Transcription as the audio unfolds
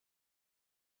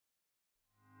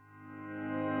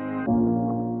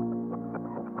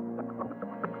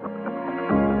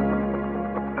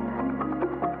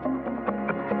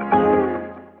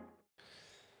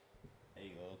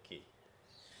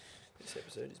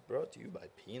episode is brought to you by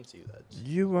PNC Lads.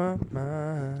 You are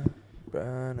my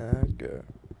brown girl.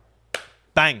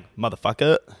 Bang,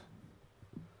 motherfucker.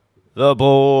 The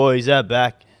boys are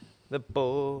back. The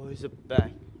boys are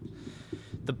back.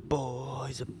 The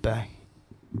boys are back.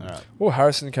 All right. Well,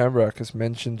 Harrison Canberra has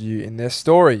mentioned you in their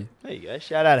story. There you go.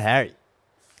 Shout out Harry.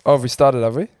 Oh, have we started,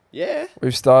 have we? Yeah.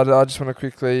 We've started. I just want to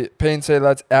quickly... PNC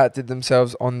Lads outdid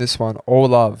themselves on this one. All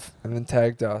love. And then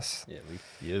tagged us.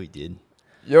 Yeah, we did.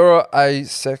 You're a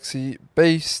sexy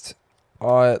beast.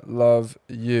 I love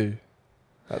you.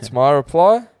 That's my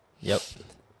reply. Yep.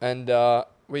 And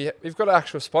we've got an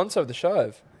actual sponsor of the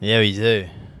show. Yeah, we do.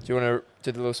 Do you want to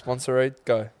do the little sponsor read?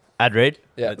 Go. Ad read?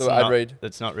 Yeah, That's little ad read.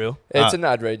 That's not real. It's an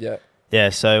ad read, yeah. Yeah,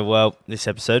 so, well, this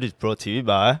episode is brought to you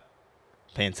by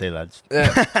PNC Lads.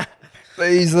 Yeah.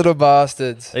 These little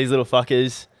bastards. These little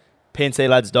fuckers.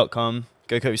 PNClads.com.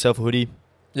 Go cut yourself a hoodie.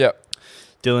 Yep.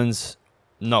 Dylan's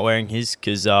not wearing his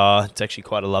because it's actually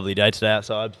quite a lovely day today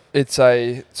outside. It's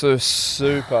a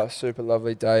super, super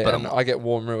lovely day, But and I get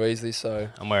warm real easily, so...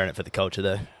 I'm wearing it for the culture,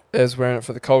 though. Is wearing it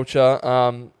for the culture.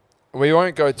 We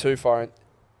won't go too far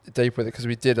deep with it because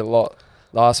we did a lot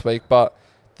last week, but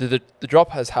the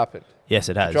drop has happened. Yes,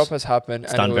 it has. The drop has happened.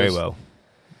 It's and done very well.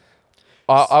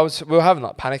 We were having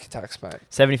like panic attacks, mate.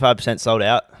 75% sold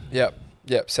out. Yep,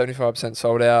 75%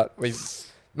 sold out.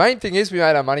 Main thing is we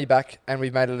made our money back and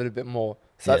we've made a little bit more.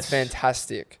 So that's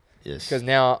fantastic. Yes. Because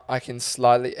now I can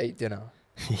slightly eat dinner.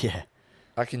 Yeah.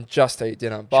 I can just eat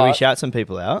dinner. But Should we shout some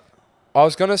people out? I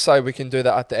was going to say we can do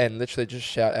that at the end. Literally just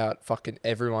shout out fucking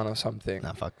everyone or something.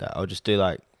 Nah, fuck that. I'll just do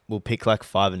we'll pick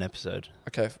 5 an episode.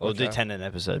 Okay. We'll do 10 an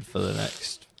episode for the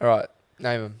next. All right.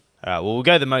 Name them. All right. Well, we'll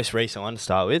go the most recent one to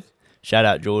start with. Shout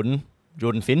out Jordan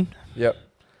Finn. Yep.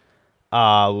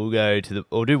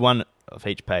 We'll do one of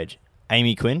each page.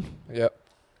 Amy Quinn. Yep.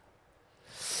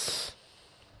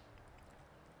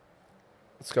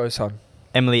 Let's go, son.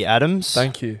 Emily Adams.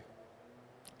 Thank you.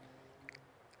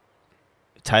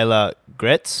 Taylor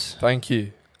Gretz. Thank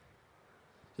you.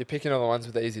 You're picking all the ones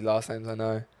with the easy last names, I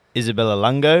know. Isabella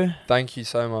Lungo. Thank you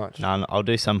so much. No, I'll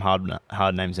do some hard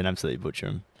names and absolutely butcher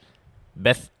them.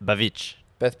 Beth Bavich.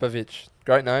 Beth Bavich.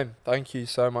 Great name. Thank you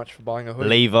so much for buying a hoodie.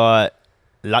 Levi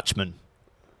Lutchman.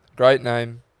 Great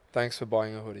name. Thanks for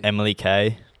buying a hoodie. Emily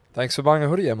Kay. Thanks for buying a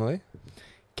hoodie, Emily.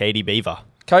 Katie Beaver.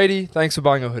 Katie, thanks for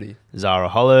buying a hoodie. Zara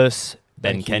Hollis.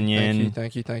 Ben Thank Kenyon. You,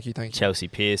 thank you. Chelsea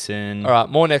Pearson. All right,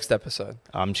 more next episode.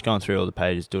 I'm just going through all the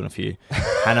pages, doing a few.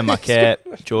 Hannah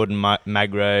Marquette, Jordan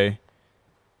Magro,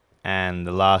 and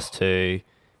the last two,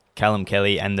 Callum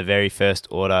Kelly, and the very first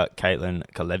order, Caitlin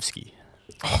Kalevsky.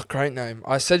 Oh, great name.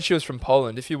 I said she was from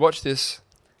Poland. If you watch this,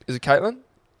 is it Caitlin?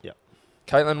 Yep.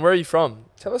 Caitlin, where are you from?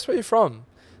 Tell us where you're from.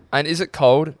 And is it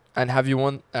cold? And have you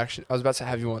won? Actually, I was about to say,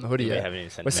 have you won the hoodie yet?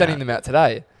 We're sending them out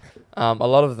today. A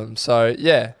lot of them. So,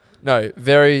 yeah. No,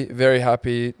 very, very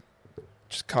happy.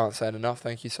 Just can't say it enough.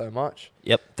 Thank you so much.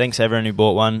 Yep. Thanks everyone who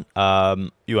bought one.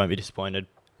 You won't be disappointed.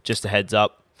 Just a heads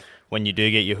up, when you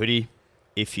do get your hoodie,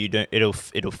 if you don't, it'll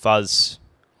fuzz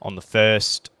on the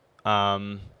first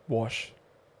Wash.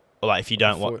 Or if you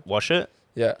don't wash it.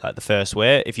 Yeah. Like the first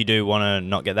wear. If you do want to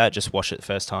not get that, just wash it the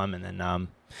first time, and then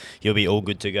you'll be all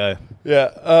good to go.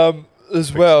 Yeah.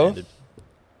 As well, standard.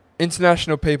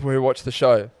 International people who watch the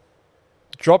show,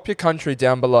 drop your country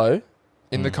down below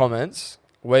in the comments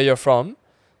where you're from,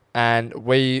 and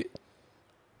we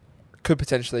could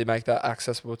potentially make that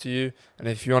accessible to you. And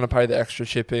if you want to pay the extra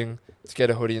shipping to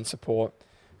get a hoodie and support,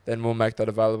 then we'll make that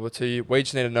available to you. We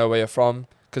just need to know where you're from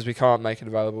because we can't make it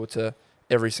available to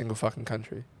every single fucking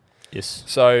country. Yes.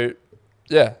 So,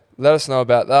 yeah, let us know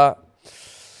about that.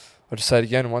 I'll just say it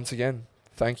again, once again.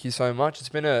 Thank you so much. It's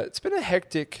been a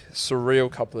hectic,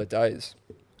 surreal couple of days.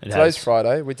 Today's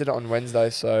Friday. We did it on Wednesday,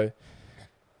 so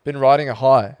been riding a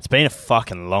high. It's been a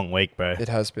fucking long week, bro. It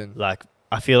has been.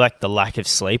 I feel like the lack of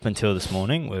sleep until this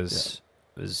morning was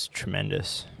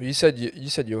tremendous. You said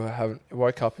you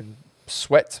woke up in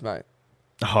sweats, mate.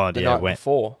 Oh, the night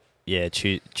before. Yeah,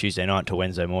 Tuesday night to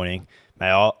Wednesday morning.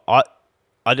 Mate,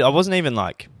 I wasn't even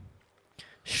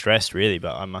stressed really,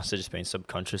 but I must have just been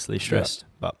subconsciously stressed. Yeah.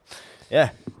 But yeah,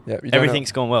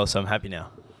 everything's gone well, so I'm happy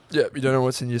now. Yeah, you don't know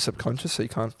what's in your subconscious, so you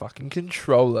can't fucking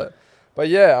control it. But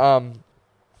yeah,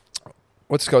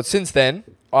 what's it called? Since then,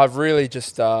 I've really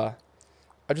just I've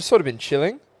just sort of been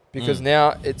chilling because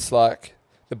now it's like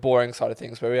the boring side of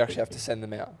things where we actually have to send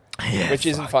them out, which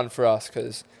isn't fun for us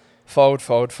because fold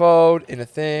in a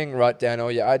thing, write down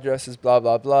all your addresses, blah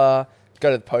blah blah. Go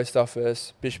to the post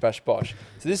office, bish bash bosh.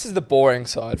 So this is the boring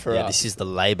side for us. Yeah, this is the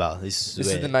labour. This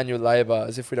is the manual labour,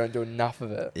 as if we don't do enough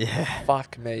of it. Yeah.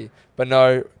 Fuck me. But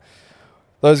no,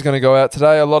 those are going to go out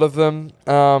today, a lot of them.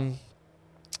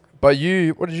 But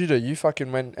what did you do? You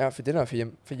fucking went out for dinner for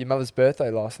your mother's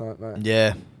birthday last night, mate.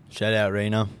 Yeah. Shout out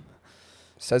Rena.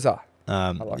 Cesar.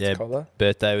 I like to call her.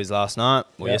 Birthday was last night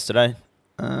or yesterday.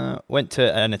 Went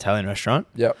to an Italian restaurant.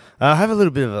 Yep. Have a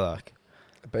little bit of a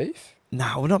beef?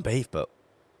 No, well, not beef, but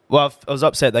I was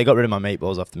upset they got rid of my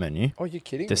meatballs off the menu. Oh, you're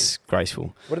kidding me?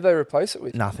 Disgraceful. What did they replace it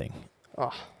with? Nothing.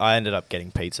 Oh. I ended up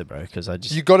getting pizza, bro, because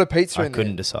You got a pizza I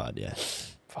couldn't decide, yeah.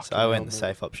 So I went the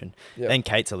safe option. Yep. Then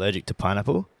Kate's allergic to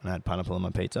pineapple, and I had pineapple on my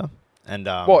pizza. And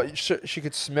what? She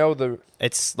could smell the...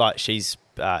 It's like she's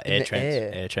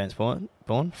air transport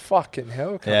born. Fucking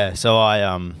hell. Yeah, so I...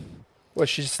 Well,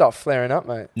 she just started flaring up,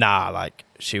 mate. Nah, like,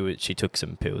 she took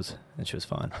some pills, and she was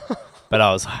fine. But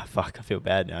I was like, fuck, I feel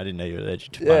bad now. I didn't know you were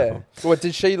allergic to pineapple. What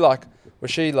did she like? Was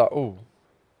she like, ooh,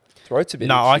 throat's a bit...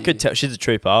 No, I could tell. She's a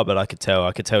trooper, but I could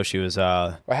tell she was...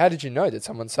 Well, how did you know? Did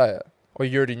someone say it? Or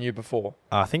you already knew before?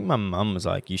 I think my mum was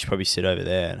like, you should probably sit over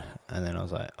there. And then I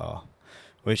was like, oh.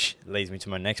 Which leads me to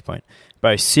my next point.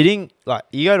 Bro, sitting... Like,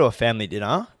 you go to a family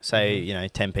dinner, say,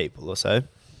 10 people or so.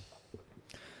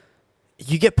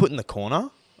 You get put in the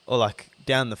corner or, like,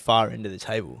 down the far end of the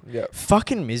table. Yeah.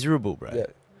 Fucking miserable, bro. Yeah.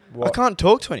 I can't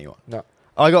talk to anyone. No.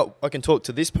 I can talk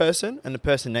to this person and the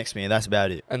person next to me, and that's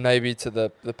about it. And maybe to the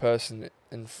person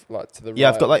to the right. Yeah,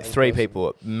 I've got like 3 people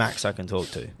at max I can talk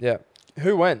to. Yeah.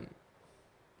 Who went?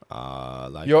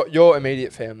 Like your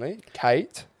immediate family,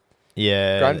 Kate.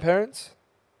 Yeah. Grandparents.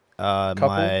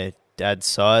 My dad's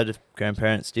side of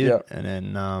grandparents did, and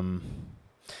then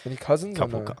any cousins?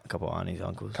 Couple aunties,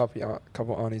 uncles.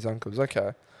 Couple aunties, uncles.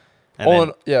 Okay.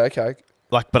 Okay.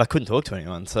 Like, but I couldn't talk to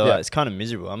anyone, so it's kind of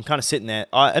miserable. I'm kind of sitting there.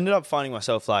 I ended up finding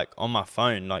myself like on my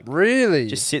phone, like really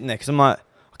just sitting there because I'm like,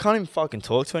 I can't even fucking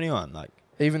talk to anyone. Like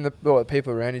even the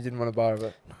people around you didn't want to borrow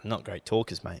it. Not great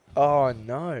talkers, mate. Oh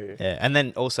no. Yeah, and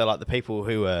then also like the people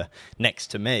who were next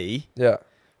to me. Yeah.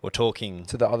 Were talking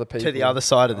to the other people to the other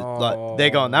side of the like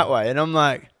they're going that way, and I'm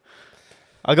like,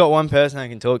 I got one person I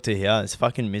can talk to here. It's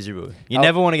fucking miserable. You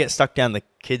never want to get stuck down the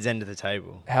kids' end of the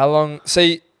table. How long?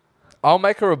 See, I'll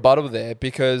make a rebuttal there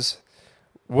because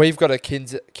we've got a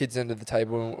kids end of the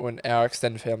table when our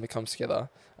extended family comes together,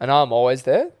 and I'm always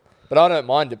there, but I don't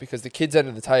mind it because the kids end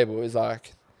of the table is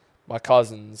like my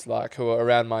cousins, like who are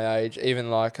around my age,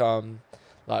 even like Ryan,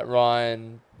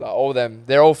 like all them.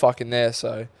 They're all fucking there,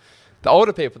 so. The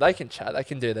older people, they can chat, they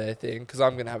can do their thing, because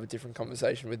I'm going to have a different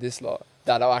conversation with this lot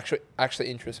that'll actually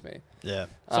interest me. Yeah.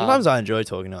 Sometimes I enjoy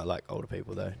talking to like older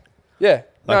people though. Yeah.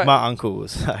 Like my uncle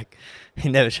was like, he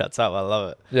never shuts up. I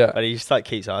love it. Yeah. But he just like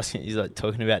keeps asking. He's like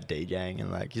talking about DJing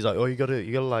and like he's like, oh, you gotta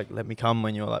like let me come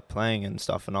when you're like playing and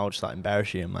stuff, and I'll just like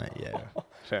embarrass you. I'm like, yeah,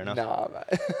 fair enough. Nah, mate.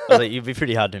 I was like, you'd be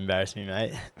pretty hard to embarrass me,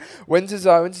 mate. When's his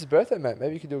birthday, mate?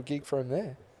 Maybe you could do a gig for him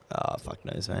there. Oh, fuck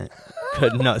knows, mate.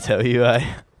 Could not tell you, eh?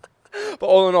 But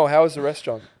all in all, how was the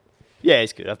restaurant? Yeah,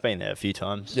 it's good. I've been there a few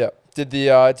times. Yeah. Did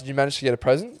you manage to get a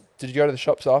present? Did you go to the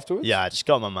shops afterwards? Yeah, I just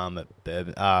got my mum a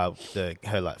bourbon,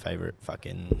 her like favourite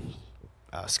fucking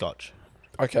scotch.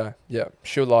 Okay, yeah,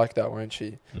 she'll like that, won't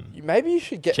she? Maybe you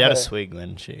should get. She had a swig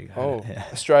when she.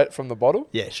 Straight from the bottle.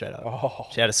 Yeah, straight up. Oh.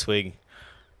 She had a swig,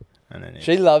 and then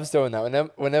she loves doing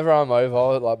that. Whenever I'm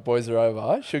over, like boys are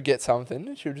over, she'll get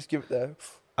something. She'll just give it there.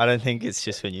 I don't think it's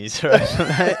just when you're over,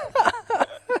 mate.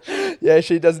 Yeah,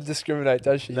 she doesn't discriminate,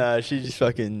 does she? No, she just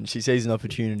she sees an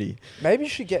opportunity. Maybe you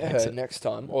should get her next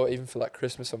time, or even for like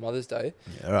Christmas or Mother's Day.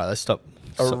 Yeah, all right, let's stop.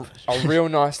 A real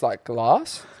nice like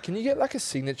glass. Can you get like a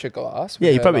signature glass?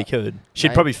 Yeah, you probably could.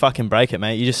 She'd probably fucking break it,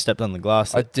 mate. You just stepped on the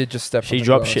glass. I did just step on the glass. She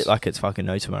dropped shit like it's fucking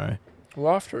no tomorrow.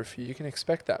 Well, after a few, you can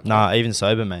expect that. Nah, even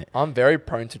sober, mate. I'm very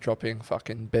prone to dropping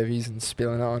fucking bevies and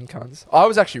spilling it on cunts. I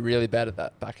was actually really bad at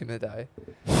that back in the day.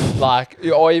 Like,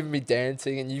 or even me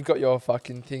dancing and you've got your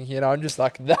fucking thing here and I'm just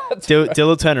like that. Dill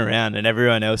will turn around and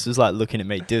everyone else is like looking at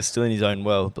me. Dill's still in his own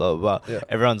world, blah, blah, blah. Yeah.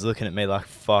 Everyone's looking at me like,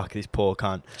 fuck, this poor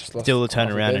cunt. Dill will turn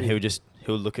around and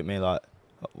he'll look at me like,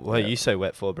 what are you so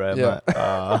wet for, bro? I'm like,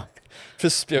 well,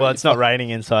 it's not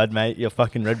raining inside, mate. Your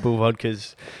fucking Red Bull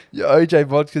vodka's... Your OJ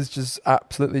vodka's just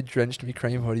absolutely drenched me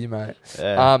cream hoodie, mate.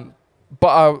 Yeah.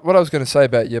 But what I was going to say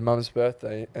about your mum's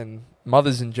birthday and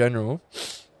mothers in general,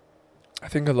 I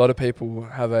think a lot of people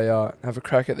have a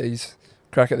crack at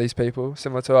these people,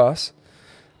 similar to us.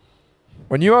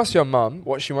 When you ask your mum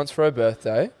what she wants for her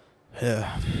birthday,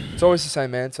 it's always the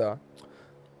same answer.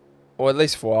 Or at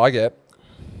least for what I get.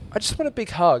 I just want a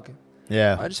big hug.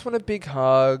 Yeah. I just want a big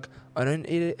hug. I don't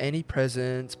need any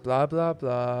presents, blah, blah,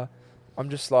 blah. I'm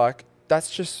just like,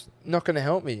 that's just not going to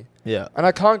help me. Yeah. And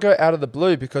I can't go out of the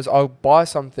blue because I'll buy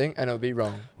something and it'll be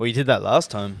wrong. Well, you did that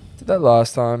last time.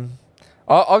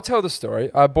 I'll tell the story.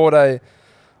 I bought a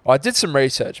I did some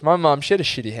research. My mum, she had a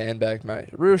shitty handbag, mate.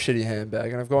 A real shitty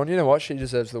handbag. And I've gone, you know what? She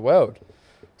deserves the world.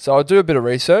 So I'll do a bit of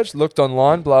research, looked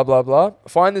online, blah, blah, blah.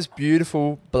 Find this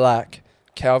beautiful black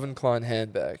Calvin Klein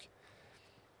handbag.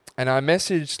 And I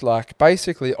messaged, like,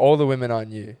 basically all the women I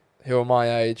knew who were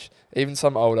my age, even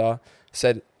some older,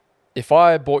 said, if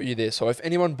I bought you this, or if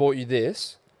anyone bought you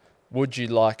this, would you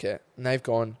like it? And they've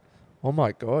gone, oh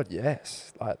my God,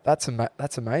 yes. Like, that's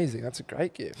amazing. That's a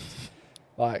great gift.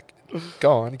 Like,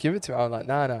 go on, give it to her. I'm like,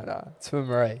 no, it's for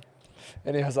Marie.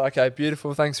 And he was like, okay,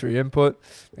 beautiful. Thanks for your input.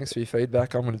 Thanks for your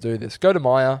feedback. I'm going to do this. Go to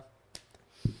Maya,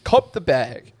 cop the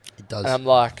bag. It does. And I'm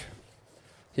like,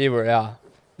 here we are.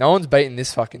 No one's beating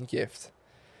this fucking gift.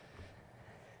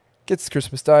 Gets to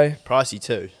Christmas Day. Pricey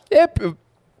too. Yep,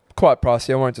 quite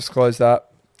pricey. I won't disclose that.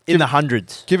 In the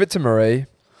hundreds. Give it to Marie.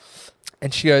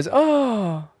 And she goes,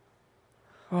 oh,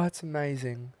 that's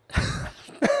amazing.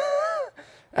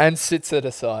 And sits it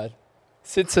aside.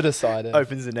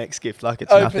 Opens the next gift like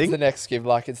it's Opens nothing. the next gift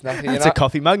like it's nothing. It's a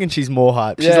coffee mug and she's more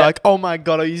hyped. She's like, oh my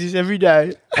God, I use this every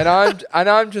day. And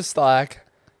I'm just like,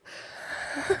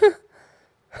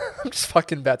 I'm just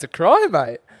fucking about to cry,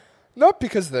 mate. Not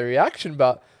because of the reaction,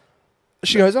 but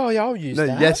she goes, oh yeah, I'll use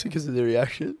that. Yes, because of the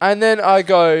reaction. And then I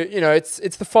go, it's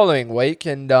the following week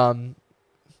and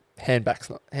handbag's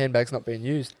not being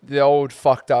used. The old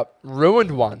fucked up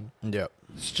ruined one. Yep.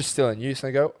 It's just still in use. And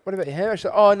I go, what about your handbag? She's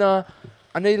like, oh no,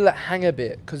 I need to let it hang a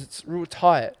bit because it's real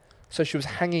tight. So she was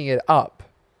hanging it up.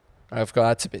 And I've gone,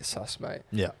 that's a bit sus, mate.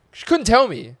 Yeah. She couldn't tell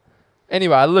me.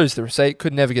 Anyway, I lose the receipt,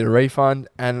 could never get a refund,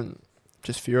 and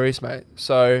just furious, mate.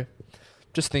 So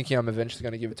just thinking I'm eventually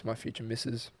going to give it to my future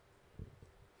missus.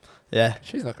 Yeah.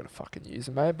 She's not going to fucking use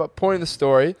it, mate. But point in the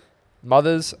story,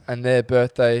 mothers and their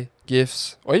birthday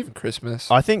gifts, or even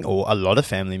Christmas. I think a lot of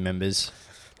family members.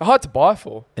 They're hard to buy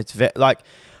for. It's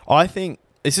I think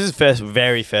this is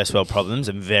very first world problems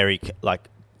and very like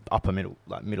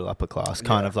middle upper class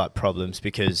kind of like problems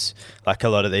because like a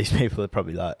lot of these people are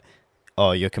probably like,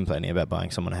 oh, you're complaining about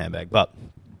buying someone a handbag, but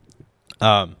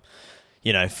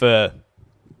for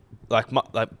like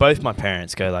both my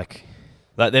parents go like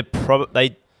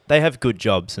they have good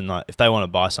jobs and like if they want to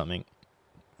buy something,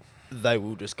 they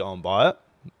will just go and buy it,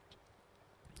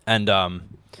 and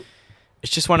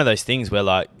it's just one of those things where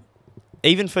like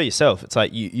even for yourself, it's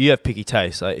like you have picky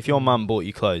taste. Like if your mum bought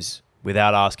you clothes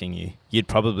without asking you, you'd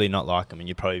probably not like them and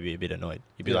you'd probably be a bit annoyed.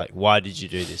 You'd be like, why did you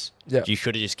do this? Yeah. You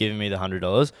should have just given me the $100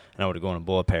 and I would have gone and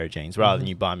bought a pair of jeans rather than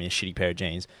you buy me a shitty pair of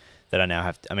jeans that I now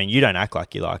have to, I mean, you don't act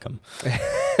like you like them.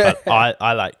 But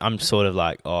I'm sort of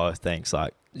like, oh, thanks,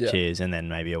 like, cheers. And then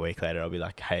maybe a week later I'll be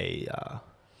like, hey,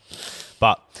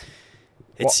 but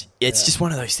it's just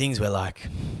one of those things where like,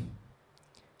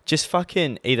 just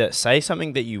fucking either say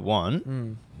something that you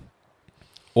want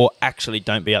or actually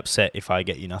don't be upset if I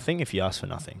get you nothing, if you ask for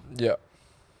nothing. Yeah.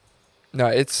 No,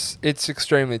 it's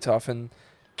extremely tough. And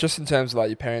just in terms of like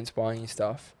your parents buying you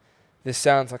stuff, this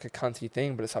sounds like a cunty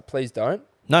thing, but it's like, please don't.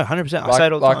 No, 100%. I say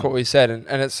it all the time. Like what we said.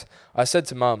 And I said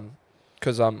to mum,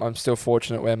 because I'm still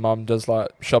fortunate where mum does like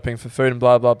shopping for food and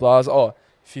blah, blah, blah. Oh,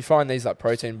 if you find these like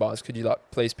protein bars, could you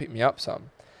like please pick me up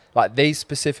some? Like these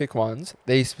specific ones.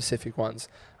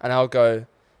 And I'll go,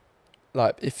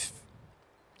 like,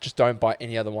 just don't buy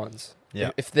any other ones.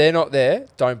 Yeah. If they're not there,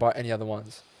 don't buy any other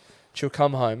ones. She'll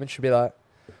come home and she'll be like,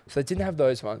 so they didn't have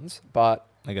those ones, but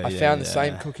I found the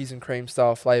same cookies and cream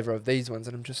style flavor of these ones.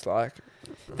 And I'm just like...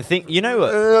 The thing, you know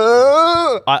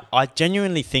what? I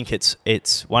genuinely think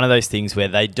it's one of those things where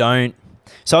they don't...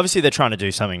 So obviously they're trying to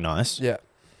do something nice. Yeah.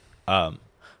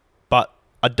 But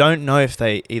I don't know if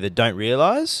they either don't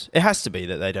realise... It has to be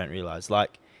that they don't realise.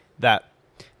 Like, that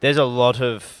there's a lot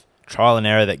of trial and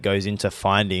error that goes into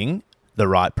finding the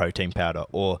right protein powder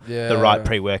or the right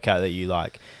pre-workout that you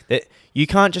like. That you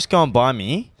can't just go and buy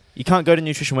me. You can't go to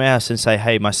Nutrition Warehouse and say,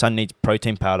 hey, my son needs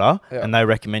protein powder and they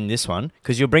recommend this one,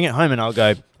 because you'll bring it home and I'll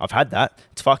go, I've had that.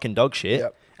 It's fucking dog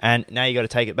shit. And now you got to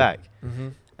take it back.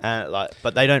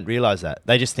 But they don't realise that.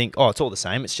 They just think, oh, it's all the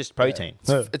same. It's just protein.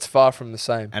 It's far from the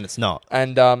same. And it's not.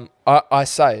 And I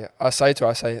say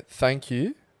to her, thank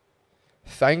you,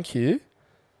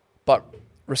 but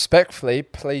respectfully,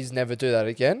 please never do that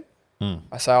again.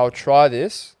 I say, I'll try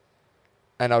this,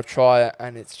 and I'll try it,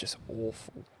 and it's just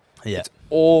awful. Yeah. It's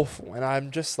awful. And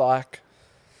I'm just like,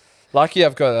 lucky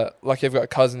I've got a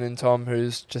cousin in Tom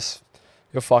who's just,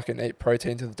 he'll fucking eat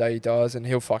protein to the day he dies, and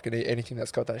he'll fucking eat anything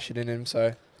that's got that shit in him.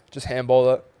 So just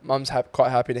handball it. Mum's quite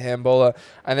happy to handball it.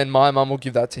 And then my mum will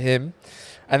give that to him.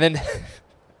 And then...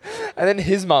 And then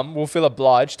his mum will feel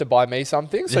obliged to buy me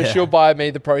something. So she'll buy me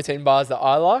the protein bars that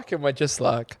I like. And we're just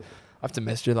like, have to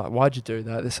message her like, why'd you do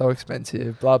that? They're so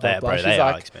expensive, blah, blah, blah. Bro, they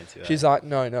are expensive. She's like,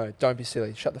 no, don't be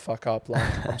silly. Shut the fuck up.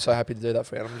 Like, I'm so happy to do that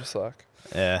for you. And I'm just like,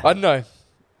 yeah. I don't know.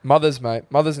 Mothers, mate.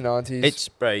 Mothers and aunties. It's,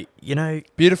 bro, you know.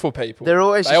 Beautiful people. They're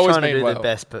always trying to do their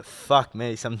best, but fuck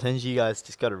me. Sometimes you guys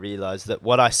just got to realise that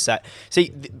what I say...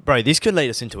 See, bro, this could lead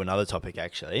us into another topic,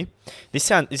 actually. This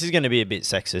is going to be a bit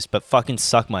sexist, but fucking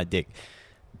suck my dick.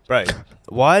 Bro,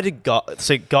 why do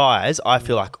guys, I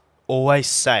feel like, always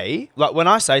say... Like, when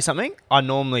I say something, I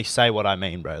normally say what I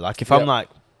mean, bro. Like, if I'm like,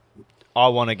 I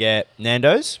want to get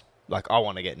Nando's, like, I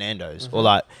want to get Nando's. Mm-hmm. Or,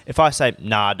 like, if I say,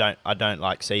 nah, I don't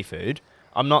like seafood...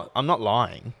 I'm not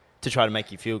lying to try to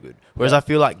make you feel good. Whereas I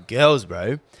feel like girls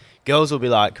will be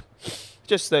like,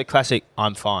 just the classic,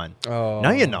 I'm fine. Oh, no,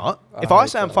 you're not. If I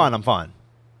say I'm fine, I'm fine.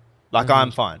 Like,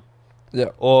 I'm fine. Yeah.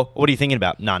 Or, what are you thinking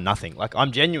about? Nah, nothing. Like,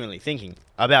 I'm genuinely thinking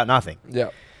about nothing. Yeah.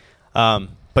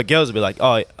 But girls will be like,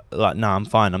 oh, like, nah, I'm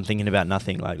fine. I'm thinking about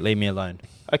nothing. Like, leave me alone.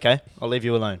 Okay, I'll leave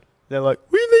you alone. They're like,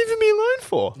 what are you leaving me alone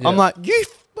for? Yeah. I'm like, you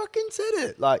fucking said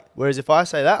it. Like, whereas if I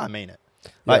say that, I mean it.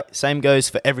 Like, same goes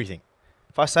for everything.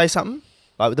 If I say something,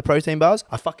 like with the protein bars,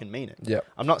 I fucking mean it. Yeah.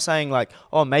 I'm not saying like,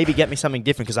 oh, maybe get me something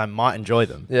different because I might enjoy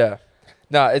them. Yeah.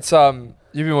 No, it's you've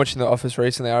been watching The Office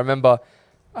recently. I remember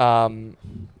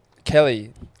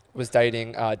Kelly was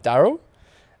dating Daryl,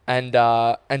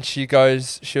 and she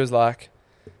was like,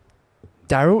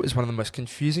 Daryl is one of the most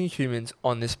confusing humans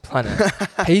on this planet.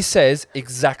 He says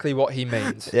exactly what he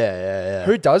means. Yeah.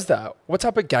 Who does that? What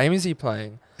type of game is he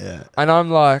playing? Yeah. And I'm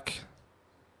like...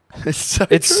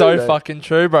 It's so fucking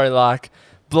true, bro. Like,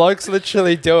 blokes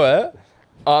literally do it.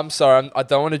 I'm sorry, I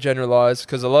don't want to generalize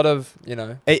because a lot of, you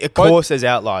know... Of course there's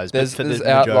outliers, but for the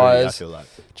majority, outliers, I feel like.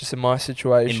 Just in my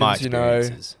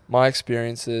situations, my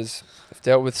experiences, I've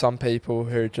dealt with some people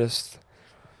who just...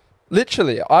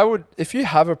 Literally, if you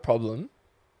have a problem,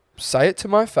 say it to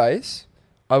my face.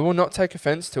 I will not take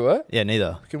offense to it. Yeah,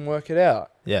 neither. We can work it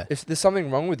out. Yeah. If there's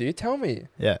something wrong with you, tell me.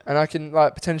 Yeah. And I can,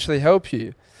 like, potentially help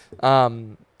you.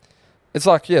 It's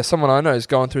like, someone I know is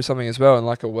going through something as well in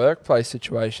like a workplace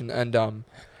situation, and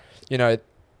you know,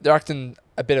 they're acting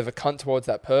a bit of a cunt towards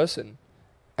that person,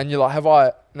 and you're like, have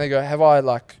I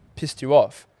like pissed you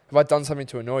off? Have I done something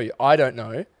to annoy you? I don't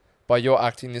know, but you're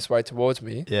acting this way towards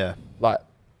me. Yeah. Like,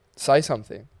 say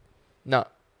something. No.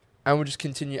 And we'll just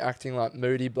continue acting like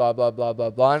moody, blah, blah, blah, blah,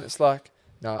 blah. And it's like,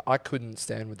 no, I couldn't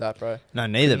stand with that, bro. No,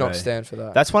 neither, bro. Not stand for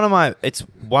that. That's one of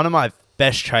my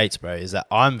best traits, bro, is that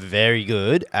I'm very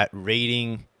good at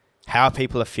reading how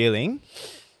people are feeling,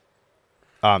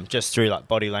 just through like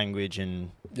body language and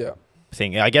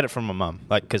thing. I get it from my mum,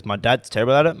 like, because my dad's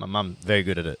terrible at it. My mum's very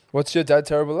good at it. What's your dad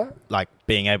terrible at? Like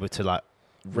being able to like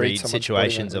read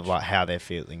situations of like how they're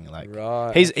feeling. Like,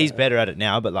 right, he's better at it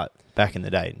now, but like back in the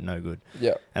day, no good.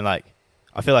 Yeah. And like,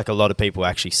 I feel like a lot of people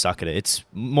actually suck at it. It's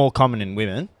more common in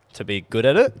women to be good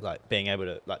at it, like being able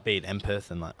to like be an empath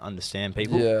and like understand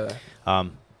people. Yeah.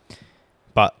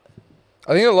 But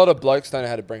I think a lot of blokes don't know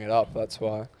how to bring it up. That's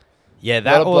why. Yeah,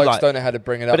 that a lot of blokes like, don't know how to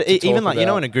bring it up. But even like, you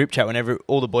know, in a group chat, whenever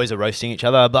all the boys are roasting each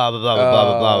other, blah blah blah blah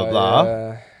blah blah blah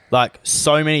blah. Like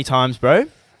so many times, bro,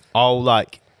 I'll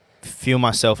like feel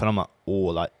myself and I'm like, oh,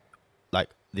 like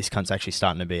this cunt's actually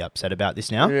starting to be upset about this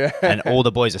now, and all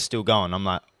the boys are still going. I'm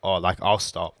like, oh, like I'll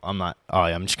stop. I'm like, oh,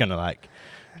 yeah, I'm just gonna like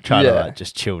try to like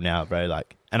just chill now, bro.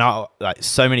 Like, and I like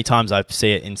so many times I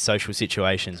see it in social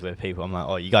situations where people, I'm like,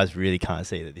 oh, you guys really can't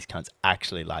see that this cunt's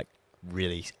actually like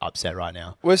really upset right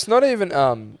now. Well, it's not even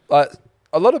like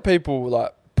a lot of people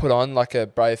like put on like a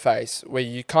brave face where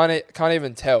you can't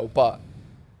even tell, but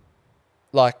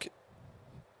like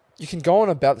you can go on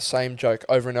about the same joke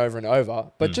over and over and over,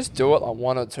 but just do it like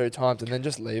 1 or 2 times and then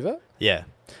just leave it. Yeah.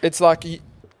 It's like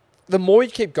the more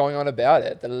you keep going on about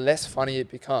it, the less funny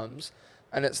it becomes.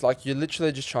 And it's like you're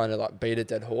literally just trying to like beat a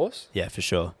dead horse. Yeah, for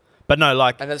sure. But no,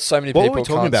 like... And there's so many people what were we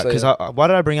talking about? Because why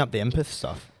did I bring up the empath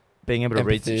stuff? Being able to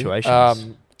read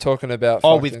situations. Talking about...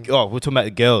 we're talking about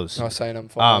the girls. I was saying I'm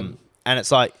fine. And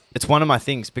it's like, it's one of my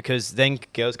things because then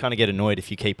girls kind of get annoyed if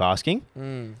you keep asking.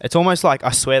 It's almost like I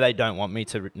swear they don't want me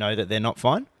to know that they're not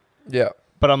fine. Yeah.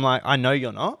 But I'm like, I know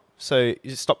you're not. So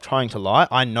you stop trying to lie.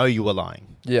 I know you are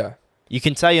lying. Yeah. You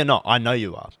can say you're not. I know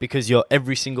you are because your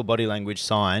every single body language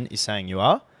sign is saying you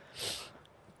are.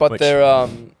 But they're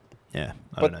yeah,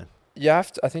 I don't know.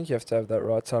 I think you have to have that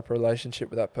right type of relationship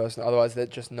with that person. Otherwise, they're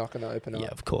just not going to open up. Yeah,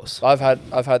 of course. I've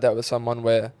had that with someone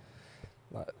where,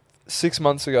 like, 6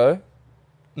 months ago,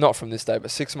 not from this day,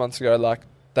 but 6 months ago, like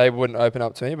they wouldn't open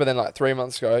up to me. But then, like 3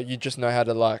 months ago, you just know how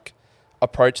to like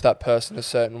approach that person a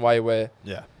certain way where,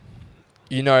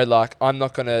 you know, like I'm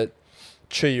not going to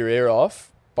chew your ear off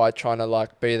by trying to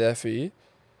like be there for you.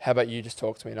 how about you just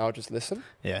talk to me and I'll just listen?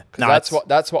 Yeah. Because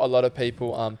that's what a lot of people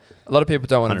don't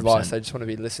want 100%. advice. They just want to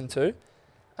be listened to.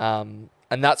 And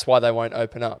that's why they won't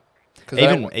open up.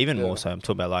 Even more so, I'm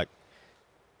talking about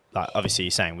like obviously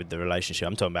you're saying with the relationship,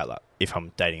 I'm talking about like if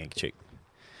I'm dating a chick.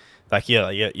 Like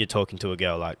you're talking to a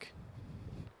girl, like,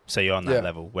 so you're on that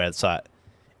level where it's like,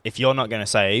 if you're not going to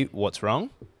say what's wrong,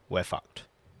 we're fucked.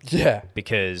 Yeah.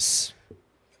 Because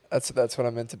that's what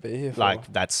I'm meant to be here for.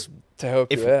 Like that's to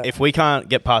help you out. If we can't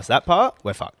get past that part,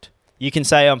 we're fucked. You can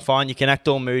say I'm fine, you can act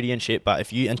all moody and shit,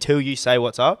 but until you say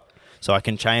what's up, so I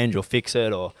can change or fix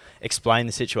it or explain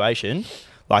the situation,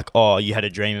 like, oh, you had a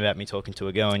dream about me talking to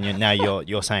a girl and now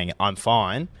you're saying I'm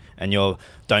fine and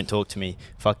don't talk to me,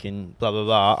 fucking blah blah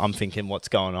blah. I'm thinking what's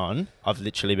going on. I've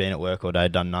literally been at work all day,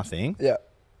 done nothing. Yeah.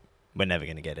 We're never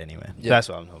going to get anywhere. Yeah. That's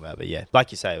what I'm talking about. But yeah,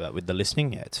 like you say, about with the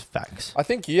listening, yeah, it's facts. I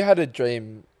think you had a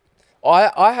dream.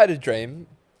 I had a dream.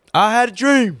 I had a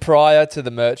dream prior to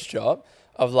the merch job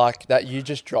of like that you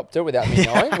just dropped it without me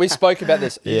knowing. We spoke about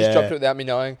this. You just dropped it without me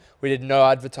knowing. We did no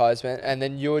advertisement, and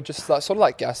then you were just like sort of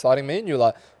like gaslighting me, and you were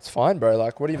like, "It's fine, bro.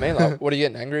 Like, what do you mean? Like, what are you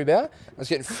getting angry about?" I was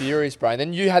getting furious, bro. And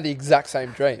then you had the exact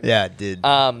same dream. Yeah, I did.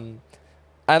 And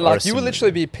like you would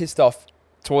literally be pissed off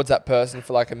towards that person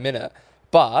for like a minute,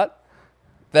 but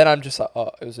then I'm just like,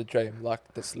 oh, it was a dream. Like,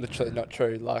 that's literally not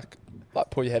true. Like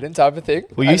pull your head in type of thing.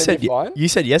 Well, you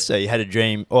said yesterday you had a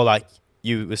dream, or like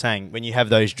you were saying when you have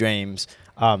those dreams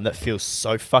that feels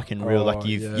so fucking real, like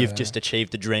you've just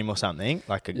achieved a dream or something,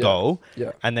 like a goal,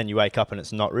 and then you wake up and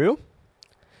it's not real.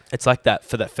 It's like that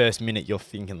for that first minute. You're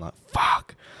thinking like,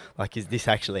 fuck, like is this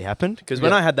actually happened? Because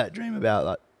when I had that dream about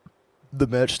like the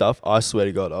merch stuff, I swear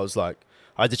to God, I was like,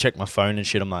 I had to check my phone and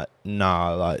shit. I'm like,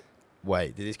 nah, like,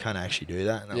 wait, did this kind of actually do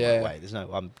that? And I'm like, wait,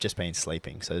 I'm just been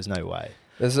sleeping, so there's no way.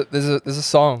 There's a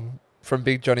song from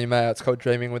Big Johnny Mayer. It's called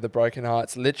 "Dreaming with a Broken Heart."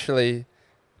 It's literally,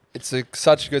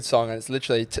 such a good song, and it's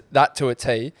literally that to a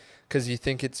T, because you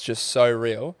think it's just so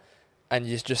real, and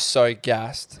you're just so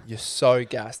gassed. You're so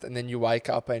gassed, and then you wake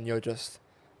up and you're just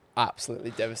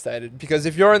absolutely devastated, because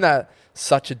if you're in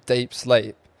such a deep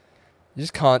sleep, you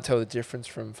just can't tell the difference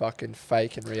from fucking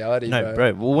fake and reality. No,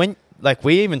 bro. Well, when like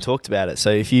we even talked about it. So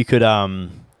if you could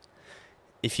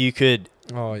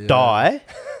die.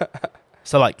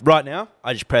 So like right now,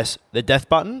 I just press the death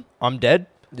button. I'm dead.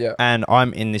 Yeah. And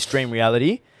I'm in this dream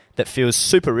reality that feels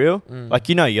super real. Like,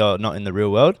 you're not in the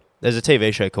real world. There's a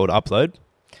TV show called Upload.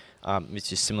 It's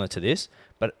just similar to this.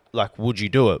 But like, would you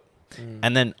do it?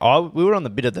 And then we were on the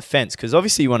bit of the fence, because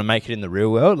obviously you want to make it in the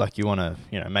real world. Like you want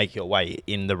to, make your way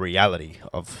in the reality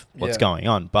of what's going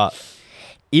on. But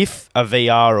if a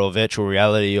VR or virtual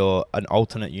reality or an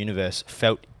alternate universe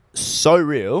felt so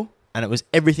real, and it was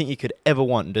everything you could ever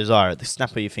want and desire at the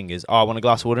snap of your fingers. Oh, I want a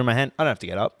glass of water in my hand. I don't have to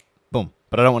get up. Boom.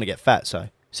 But I don't want to get fat, so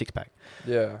 6-pack.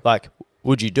 Yeah. Like,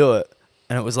 would you do it?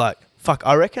 And it was like, fuck,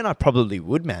 I reckon I probably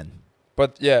would, man.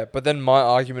 But then my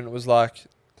argument was like,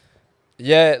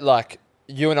 like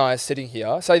you and I are sitting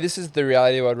here. Say this is the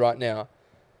reality world right now.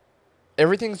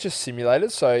 Everything's just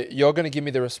simulated, so you're going to give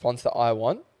me the response that I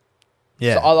want.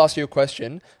 Yeah. So I'll ask you a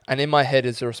question, and in my head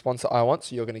is the response that I want,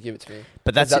 so you're going to give it to me.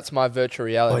 But that's my virtual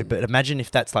reality. Wait, but imagine if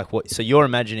that's like what... So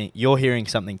you're hearing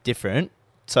something different.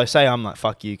 So say I'm like,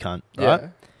 fuck you, cunt, right? Yeah.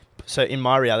 So in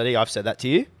my reality, I've said that to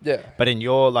you. Yeah. But in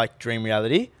your like dream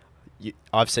reality,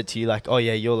 I've said to you like, oh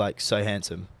yeah, you're like so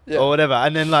handsome. Yeah. Or whatever.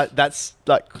 And then like, that's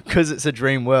like, because it's a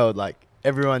dream world, like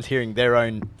everyone's hearing their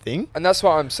own thing. And that's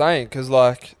what I'm saying, because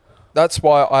like, that's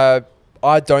why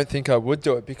I don't think I would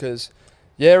do it, because...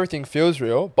 Yeah, everything feels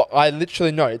real, but I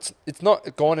literally know it's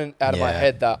not gone out of my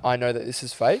head that I know that this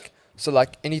is fake. So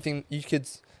like anything the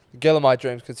girl of my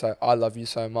dreams could say, I love you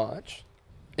so much.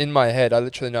 In my head, I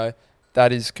literally know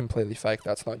that is completely fake.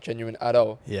 That's not genuine at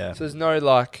all. Yeah. So there's no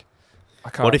like,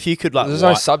 I can't. What if you could like... There's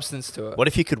no substance to it. What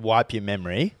if you could wipe your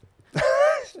memory?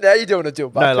 Now you don't want to do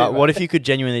it. No, like what if you could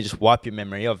genuinely just wipe your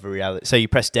memory of reality? So you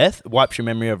press death, wipes your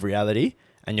memory of reality,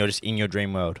 and you're just in your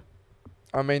dream world.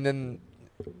 I mean, then...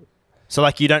 So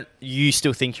like you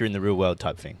still think you're in the real world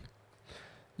type thing.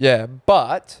 Yeah,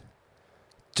 but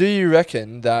do you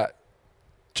reckon that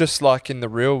just like in the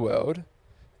real world,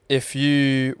 if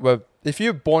you were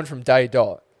born from day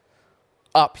dot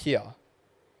up here,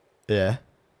 yeah,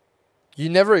 you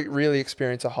never really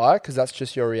experience a high, because that's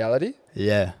just your reality.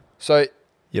 Yeah. So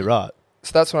you're right.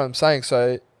 So that's what I'm saying.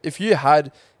 So if you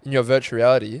had in your virtual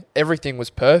reality everything was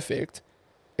perfect,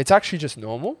 it's actually just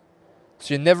normal.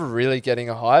 So you're never really getting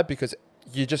a high, because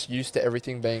you're just used to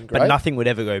everything being great. But nothing would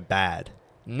ever go bad.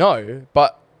 No,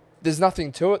 but there's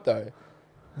nothing to it though.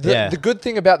 The good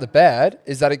thing about the bad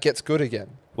is that it gets good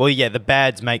again. Well, yeah, the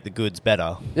bads make the goods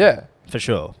better. Yeah. For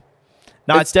sure.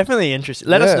 No, it's definitely interesting.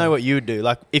 Let us know what you would do.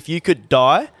 Like, if you could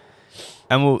die,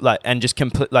 and just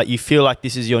complete, like, you feel like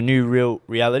this is your new real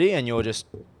reality, and you're just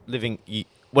living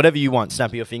whatever you want.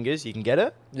 Snap your fingers, you can get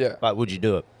it. Yeah. Like, would you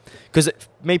do it? Because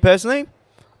me personally,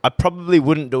 I probably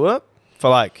wouldn't do it for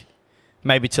like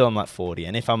maybe till I'm like 40,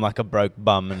 and if I'm like a broke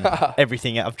bum and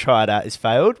everything I've tried out is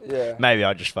failed, maybe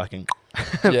I'll just fucking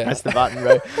press the button,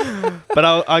 bro.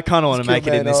 But I kind of want to make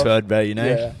it in this world, bro. You know?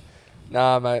 Yeah.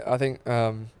 Nah, mate. I think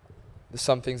there's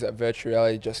some things that virtual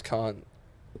reality just can't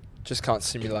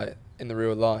simulate in the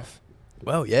real life.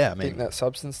 Well, yeah. I mean, think that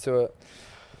substance to it.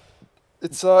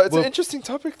 It's an interesting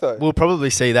topic though. We'll probably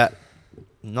see that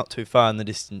not too far in the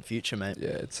distant future, mate. Yeah,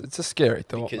 it's a scary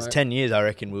thought, because mate. 10 years, I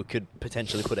reckon, we could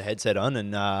potentially put a headset on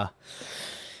and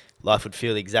life would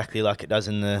feel exactly like it does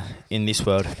in this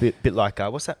world. A bit like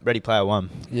what's that? Ready Player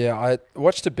One. Yeah, I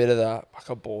watched a bit of that. I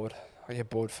got bored. I get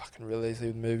bored fucking really easily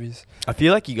with movies. I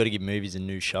feel like you got to give movies a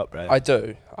new shot, bro. I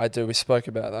do. We spoke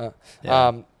about that.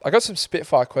 Yeah. I got some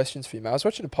Spitfire questions for you, mate. I was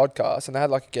watching a podcast and they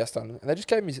had like a guest on, and they just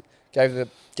gave the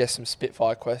guest some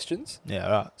Spitfire questions.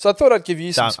 Yeah, right. So I thought I'd give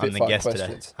you some I'm the Spitfire guest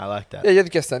questions. today. I like that. Yeah, you're the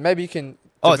guest today. Maybe you can.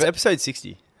 It's episode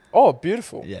 60. Oh,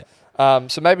 beautiful. Yeah.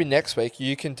 So maybe next week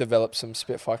you can develop some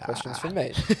Spitfire questions for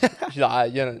me. You're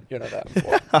not that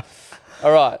before.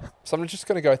 All right. So I'm just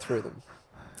going to go through them.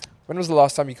 When was the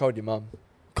last time you called your mum?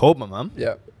 Called my mum?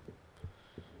 Yeah.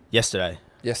 Yesterday.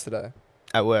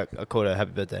 At work. I called her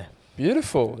happy birthday.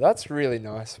 Beautiful. That's really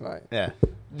nice, mate. Yeah.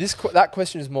 That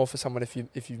question is more for someone if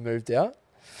you've moved out.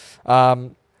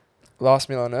 Last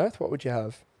meal on earth, what would you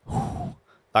have?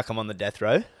 Like I'm on the death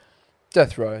row?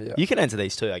 Death row, yeah. You can answer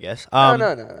these too, I guess.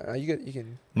 No. You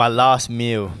can. My last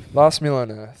meal. Last meal on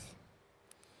earth.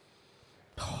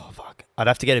 Oh, fuck. I'd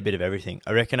have to get a bit of everything.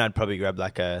 I reckon I'd probably grab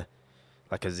like a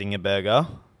zinger burger,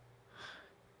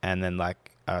 and then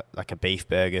like a beef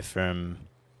burger from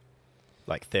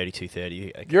like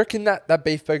 32.30. You reckon that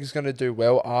beef burger is going to do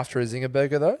well after a zinger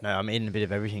burger though? No, I'm eating a bit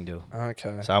of everything, dude.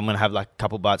 Okay. So I'm going to have like a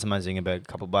couple bites of my zinger burger,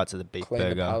 a couple bites of the beef Clean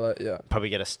burger. the palate, yeah. Probably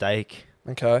get a steak.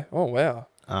 Okay. Oh, wow.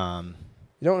 You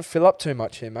don't want to fill up too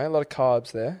much here, mate. A lot of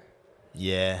carbs there.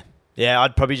 Yeah. Yeah,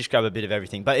 I'd probably just grab a bit of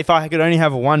everything. But if I could only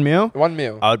have one meal,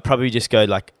 I would probably just go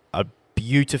like a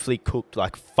beautifully cooked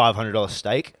like $500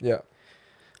 steak. Yeah.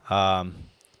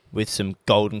 With some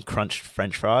golden crunched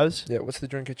French fries. Yeah. What's the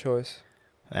drink of choice?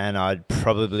 And I'd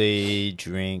probably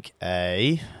drink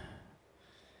a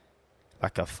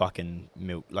fucking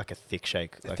milk, like a thick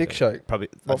shake. A thick shake? Probably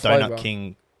what a Donut flavour?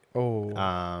 King.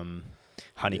 Oh.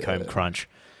 Honeycomb crunch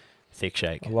thick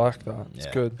shake. I like that. It's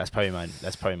good. That's probably my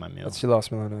meal. That's your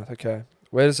last meal on earth. Okay.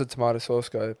 Where does the tomato sauce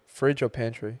go? Fridge or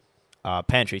pantry?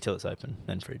 Pantry till it's open,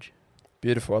 then fridge.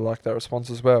 Beautiful. I like that response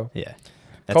as well. Yeah.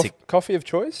 Coffee of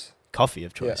choice? Coffee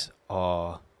of choice. Yeah.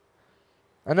 Oh.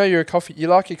 I know you're a coffee. You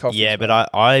like your coffee. Yeah, but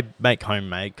I make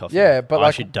homemade coffee. Yeah, but I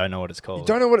actually don't know what it's called. You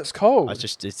don't know what it's called?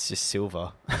 It's just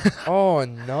silver. Oh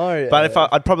no! But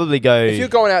I'd probably go. If you're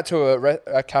going out to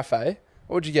a cafe,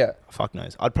 what would you get? Fuck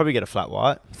knows. I'd probably get a flat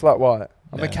white. Flat white.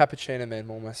 I'm a cappuccino man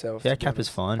more myself. Yeah, Kappa's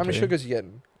fine. How many sugars are you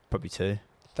getting? Probably 2.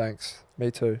 Thanks.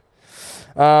 Me too.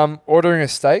 Ordering a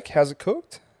steak. How's it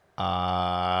cooked?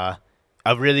 A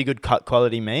really good cut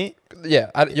quality meat. Yeah,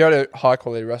 you're at a high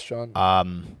quality restaurant.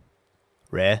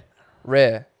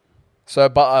 Rare. So,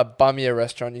 but a bummier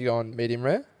restaurant, you go on medium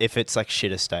rare? If it's like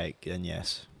shitter steak, then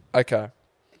yes. Okay.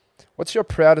 What's your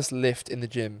proudest lift in the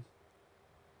gym?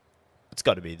 It's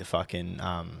got to be the fucking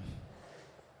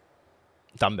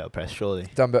dumbbell press, surely.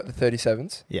 Dumbbell, the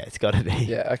 37s? Yeah, it's got to be.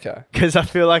 Yeah, okay. Because I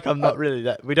feel like I'm not really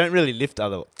that. We don't really lift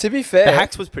other. To be fair, the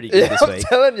hacks was pretty good this week. I'm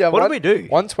telling you. What did we do?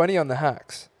 120 on the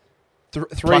hacks.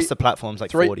 Plus the platform's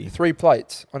like 40. 3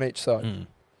 plates on each side.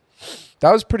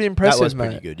 That was pretty impressive, That was mate.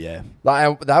 pretty good, yeah.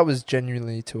 That was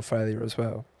genuinely to a failure as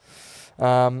well.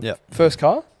 First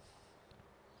car?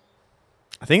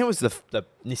 I think it was the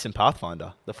Nissan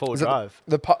Pathfinder, the 4-wheel drive.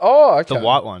 Okay. The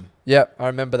white one. Yep, I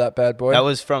remember that bad boy. That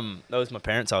was my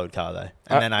parents' old car though,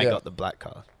 and then I got the black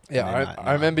car. Yeah,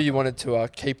 I remember you wanted to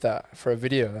keep that for a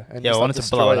video. And I wanted to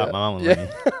blow it up. My mum would let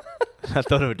me. I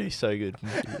thought it would do so good.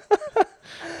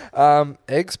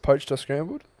 Eggs, poached or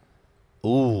scrambled?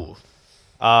 Ooh.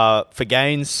 For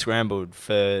Gaines, scrambled.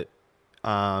 For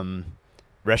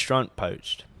restaurant,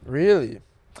 poached. Really?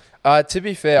 To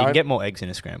be fair, you can get more eggs in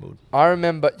a scrambled. I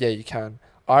remember, yeah, you can.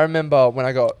 I remember when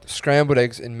I got scrambled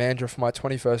eggs in Mandurah for my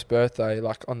 21st birthday,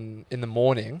 like in the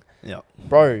morning. Yeah.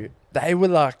 Bro, they were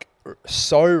like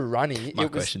so runny. My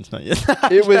question's not yet.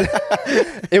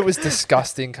 it was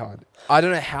disgusting, cunt. I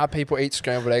don't know how people eat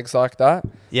scrambled eggs like that.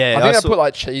 Yeah, I think they put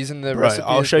like cheese in the recipe.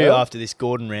 I'll show you after this.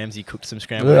 Gordon Ramsay cooked some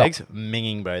scrambled eggs.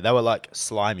 Minging, bro. They were like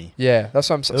slimy. Yeah, that's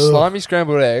what I'm saying. Slimy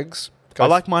scrambled eggs. I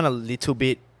like mine a little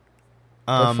bit.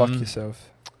 Go fuck yourself.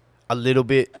 A little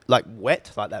bit like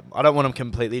wet, like that. I don't want them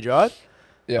completely dried.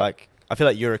 Yeah. Like I feel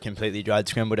like you're a completely dried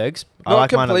scrambled eggs. Not I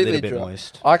like mine a little dry. bit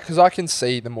moist. Because I can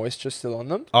see the moisture still on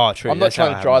them. Oh, true. I'm not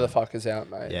trying to dry the fuckers out,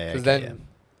 mate. Yeah. Because then,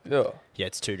 yeah,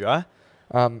 it's too dry.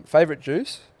 Favorite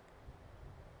juice?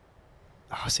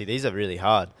 Oh, see, these are really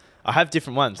hard. I have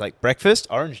different ones, like breakfast,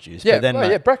 orange juice. Yeah, but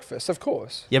then, breakfast, of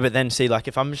course. Yeah, but then see, like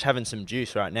if I'm just having some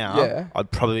juice right now,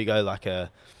 I'd probably go like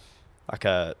a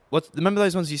remember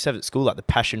those ones you used to have at school, like the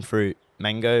passion fruit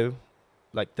mango,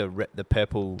 like the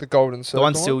purple, the golden circle. The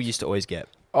one still used to always get.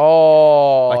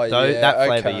 Oh, like that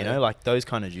flavor, you know, like those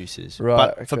kind of juices.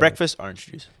 Right. But for breakfast, orange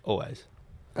juice always.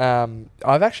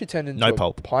 I've actually turned into no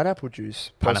pulp. Pineapple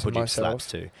juice. Pineapple juice slaps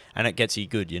too, and it gets you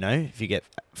good. You know, if you get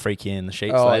freaky in the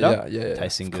sheets later,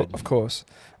 tasting good. Of course.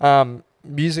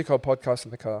 Music or podcast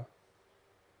in the car?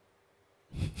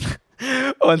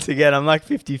 Once again, I'm like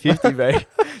 50-50, bro.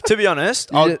 To be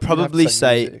honest, I'd probably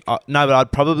say no, but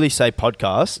I'd probably say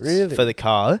podcasts for the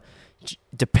car,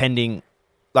 depending.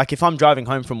 Like if I'm driving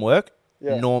home from work,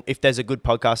 if there's a good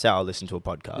podcast out, I'll listen to a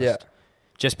podcast. Yeah.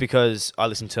 Just because I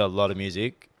listen to a lot of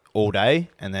music all day,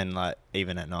 and then like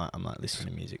even at night, I'm like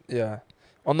listening to music. Yeah.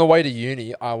 On the way to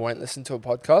uni, I won't listen to a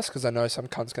podcast because I know some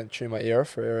cunt's going to chew my ear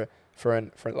for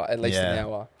like at least an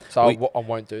hour. So I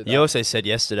won't do that. You also said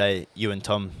yesterday, you and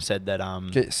Tom said that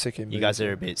get sick of music. You guys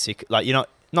are a bit sick. Like you're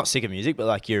not sick of music, but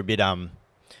like you're a bit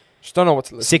just don't know what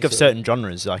to listen sick to. of certain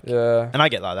genres. Like and I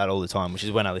get like that all the time, which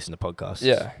is when I listen to podcasts.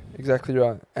 Yeah, exactly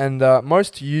right. And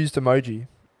most used emoji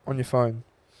on your phone.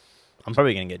 I'm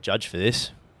probably going to get judged for this.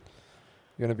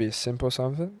 You're going to be a simp or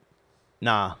something?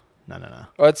 Nah.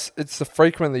 Oh, it's the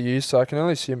frequently used, so I can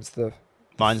only assume it's the...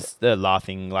 Mine's the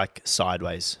laughing, like,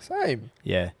 sideways. Same.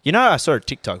 Yeah. You know, I saw a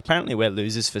TikTok. Apparently we're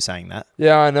losers for saying that.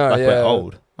 Yeah, I know. Like we're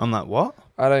old. I'm like, what?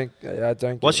 I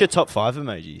don't What's your top 5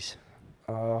 emojis?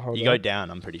 Hold you on. go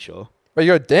down, I'm pretty sure. But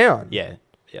you go down? Yeah.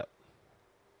 Yep.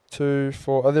 2,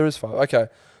 4... Oh, there is 5. Okay.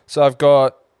 So I've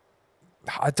got...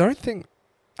 I don't think...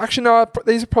 Actually, no,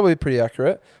 these are probably pretty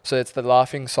accurate. So it's the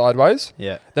laughing sideways.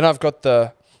 Yeah. Then I've got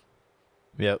the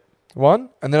one.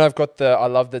 And then I've got I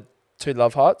love the 2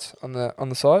 love hearts on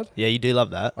the side. Yeah, you do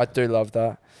love that. I do love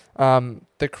that.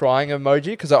 The crying emoji,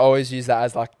 because I always use that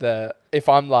as like if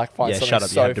I'm like find something shut up,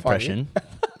 so you have funny. depression.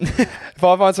 If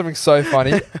I find something so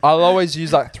funny, I'll always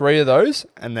use like 3 of those.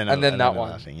 And then that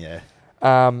one. Laughing, yeah.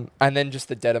 And then just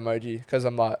the dead emoji, because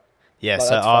I'm like... Yeah,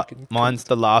 so mine's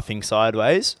the laughing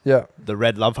sideways. Yeah. The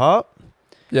red love heart.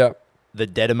 Yeah. The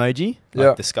dead emoji,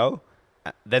 like the skull.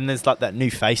 Then there's like that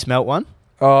new face melt one.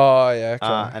 Oh, yeah,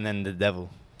 okay. And then the devil.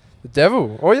 The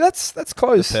devil? Oh, yeah, that's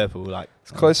close. The purple, like...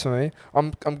 It's close for me.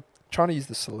 I'm trying to use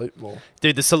the salute more.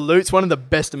 Dude, the salute's one of the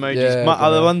best emojis. Yeah, my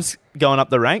other ones going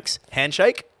up the ranks.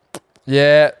 Handshake.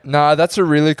 Yeah. Nah, that's a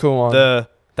really cool one.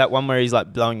 That one where he's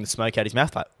like blowing the smoke out his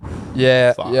mouth, like...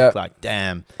 Yeah, fuck, like,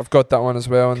 damn. I've got that one as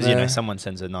well. Because, you know, someone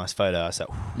sends a nice photo. I say,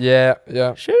 yeah.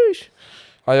 Sheesh.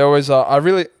 I always... I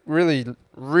really, really,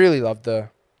 really love the...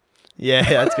 Yeah,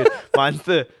 that's good. Mine's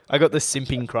I got the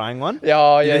simping crying one. Yeah,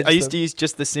 oh, yeah. I used to use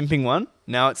just the simping one.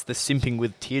 Now it's the simping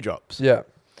with teardrops. Yeah.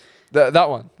 That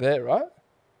one there, right?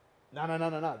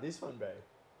 No. This one, bro.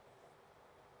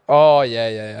 Oh,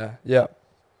 yeah. Yeah.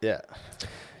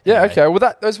 Yeah, okay.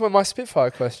 Well, those were my Spitfire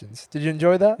questions. Did you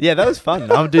enjoy that? Yeah, that was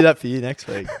fun. I'll do that for you next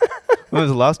week. When was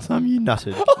the last time you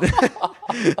nutted?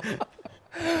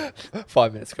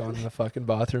 5 minutes going in the fucking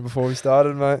bathroom before we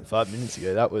started, mate. 5 minutes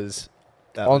ago. That was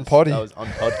potty. That was on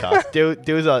podcast.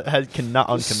 Dills can nut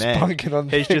on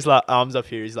command. He's just like arms up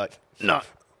here. He's like, nut.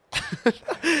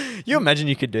 You imagine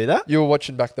you could do that? You were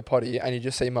watching back the potty and you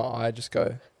just see my eye just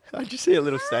go. I just see a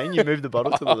little stain. You move the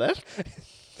bottle to the left.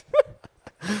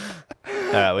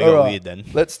 Alright, we got weird then.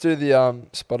 Let's do the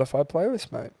Spotify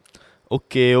playlist, mate.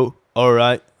 Okay,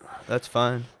 alright. That's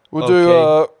fine.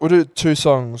 We'll do 2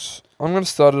 songs. I'm gonna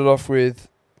start it off with,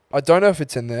 I don't know if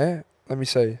it's in there. Let me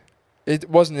see. It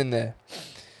wasn't in there.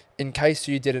 In case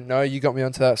you didn't know, you got me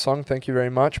onto that song. Thank you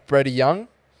very much. Brady Young.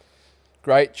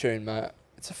 Great tune, mate.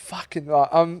 It's a fucking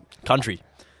country.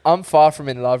 I'm far from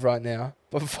in love right now.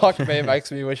 But fuck me, it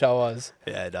makes me wish I was.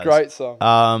 Yeah, it does. Great song.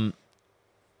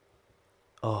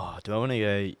 Do I want to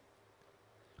go?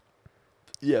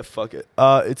 Yeah, fuck it.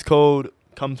 It's called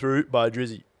 "Come Through" by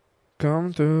Drizzy.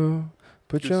 Come through,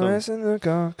 put your ass in the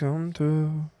car. Come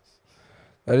through.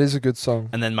 That is a good song.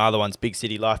 And then my other one's "Big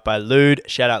City Life" by Lude.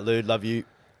 Shout out Lude, love you.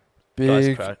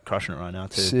 Big guys crushing it right now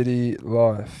too. City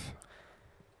Life.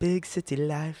 Big City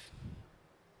Life.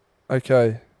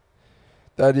 Okay,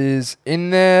 that is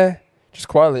in there. just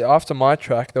quietly, after my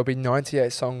track, there'll be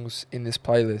 98 songs in this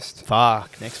playlist.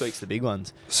 Fuck. Next week's the big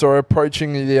ones. So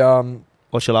approaching the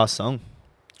What's your last song?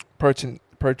 approaching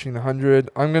the 100.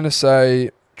 I'm gonna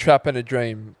say "Trap and a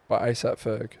Dream" by A$AP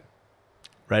Ferg.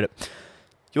 Rate it. Do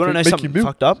you want to know something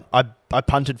fucked up? I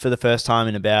punted for the first time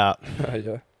in about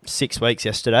 6 weeks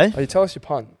yesterday. Oh, you tell us your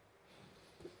punt.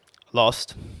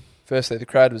 Lost. Firstly, the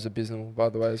crowd was abysmal, by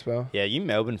the way, as well. Yeah, you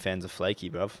Melbourne fans are flaky,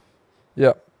 bruv.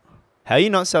 Yeah. How are you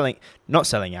not selling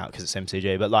out because it's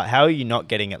MCG, but like, how are you not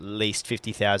getting at least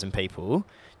 50,000 people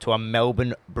to a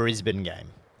Melbourne-Brisbane game?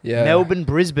 Yeah.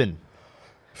 Melbourne-Brisbane.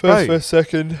 First,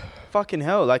 second. Fucking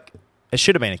hell. Like, it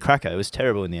should have been a cracker. It was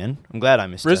terrible in the end. I'm glad I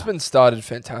missed it. Brisbane started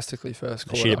fantastically first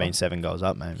quarter. It should have been 7 goals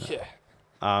up, mate.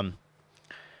 Yeah.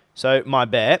 So my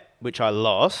bet, which I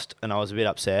lost, and I was a bit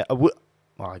upset.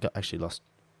 I actually lost.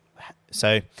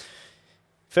 So,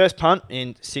 first punt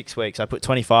in 6 weeks, I put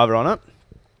 25 on it.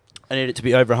 I needed it to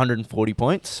be over 140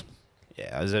 points.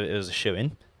 Yeah, it was a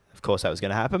shoo-in. Of course, that was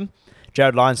going to happen.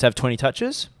 Jared Lyons to have 20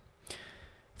 touches.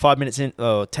 10 minutes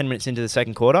into the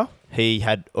second quarter, he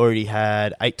had already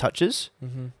had 8 touches.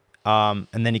 Mm-hmm.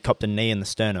 And then he copped a knee in the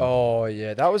sternum. Oh,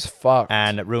 yeah, that was fucked.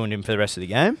 And it ruined him for the rest of the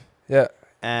game. Yeah.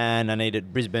 And I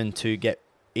needed Brisbane to get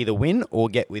either win or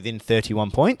get within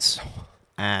 31 points.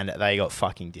 And they got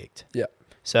fucking dicked. Yeah.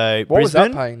 So what Brisbane,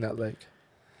 was that paying that leg?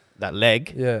 That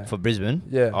leg for Brisbane.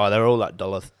 Yeah. Oh, they were all like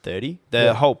 $1.30.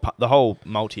 The whole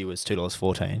multi was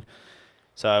 $2.14.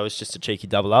 So it was just a cheeky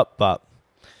double up, but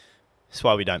that's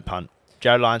why we don't punt.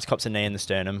 Jared Lyons cops a knee in the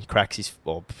sternum,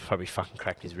 probably fucking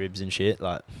cracked his ribs and shit.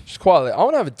 Like, just quietly, I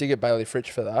want to have a dig at Bailey Fritsch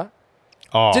for that.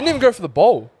 Oh. Didn't even go for the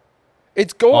ball.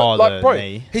 It's gone bro.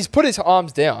 Knee. He's put his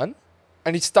arms down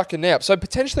and he's stuck a knee up, so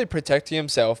potentially protecting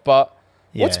himself. But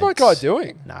what's my guy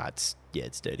doing? Nah, it's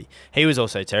dirty. He was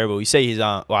also terrible. You see his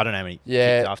I don't know how many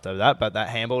kicks after that, but that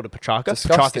handball to Petrarca.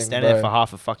 Petrarca standing there for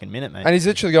half a fucking minute, mate. And he's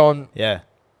literally going,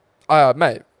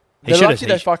 mate. They're lucky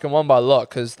they fucking won by a lot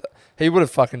because he would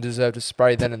have fucking deserved a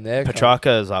spray then and there.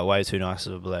 Petrarca is like way too nice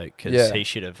of a bloke because he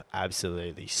should have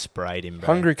absolutely sprayed him, bro.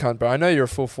 Hungry cunt, bro. I know you're a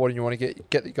full 40 and you want to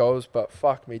get the goals, but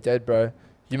fuck me dead, bro.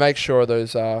 You make sure of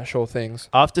those sure things.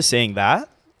 After seeing that,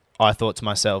 I thought to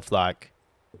myself, like,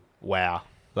 wow,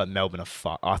 like Melbourne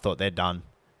I thought they're done.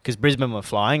 Because Brisbane were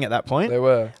flying at that point. They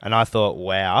were. And I thought,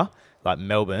 wow, like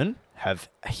Melbourne have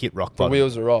hit rock bottom. The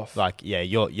wheels are off. Like, yeah,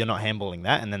 you're not handballing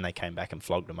that. And then they came back and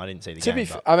flogged them. I didn't see the game.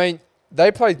 I mean,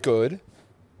 they played good,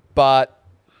 but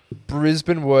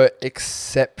Brisbane were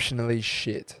exceptionally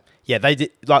shit. Yeah, they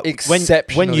did. Like,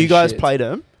 when you guys played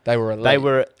them, they were elite. They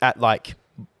were at like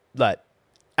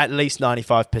at least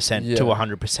 95% to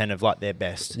 100% of like their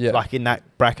best. Yeah. Like in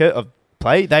that bracket of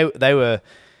play, they were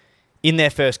in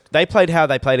their first. They played how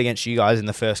they played against you guys in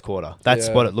the first quarter. That's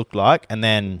what it looked like. And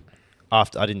then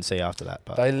after, I didn't see after that.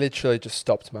 But they literally just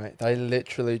stopped, mate. They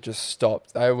literally just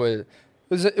stopped. They were.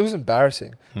 It was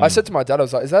embarrassing. I said to my dad, I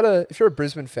was like, if you're a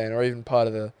Brisbane fan or even part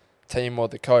of the team or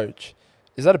the coach,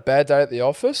 is that a bad day at the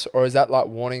office or is that like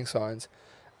warning signs?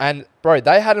 And bro,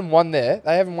 they hadn't won there.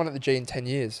 They haven't won at the G in 10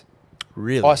 years.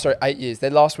 Really? Oh, sorry, 8 years. Their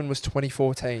last win was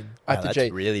 2014 at the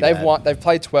G. Really they've bad. won. They've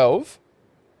played 12,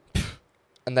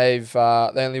 and they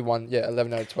only won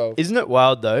 11 out of 12. Isn't it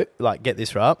wild though? Like, get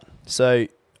this right. So you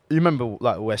remember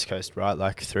like West Coast, right?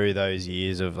 Like through those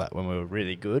years of like when we were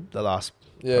really good, the last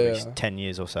 10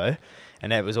 years or so,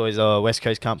 and it was always West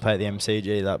Coast can't play at the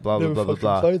MCG, like blah blah blah blah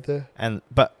blah. Played there. And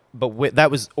but that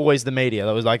was always the media.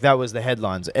 That was the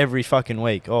headlines every fucking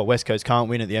week. Oh, West Coast can't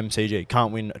win at the MCG,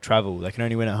 can't win at travel. They can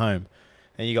only win at home.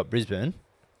 And you got Brisbane,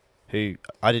 who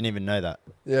I didn't even know that.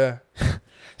 Yeah.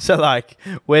 So like,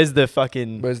 where's the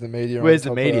media? Where's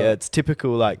the media? It's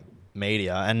typical like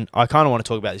media, and I kind of want to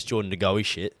talk about this Jordan De Goey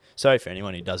shit. Sorry for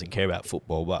anyone who doesn't care about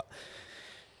football, but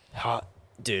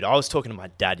dude, I was talking to my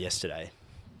dad yesterday,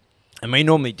 and we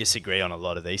normally disagree on a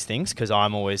lot of these things because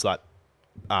I'm always like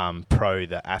pro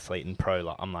the athlete and pro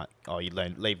like I'm like, oh, you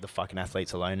leave the fucking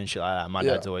athletes alone and shit like that. And my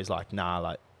dad's always like, nah,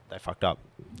 like they fucked up.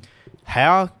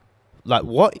 How? Like,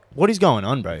 what is going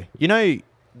on, bro? You know,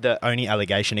 the only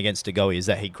allegation against De Goey is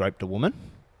that he groped a woman,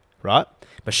 right?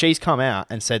 But she's come out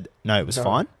and said, no, it was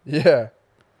fine. Yeah.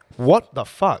 What the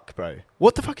fuck, bro?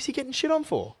 What the fuck is he getting shit on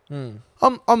for?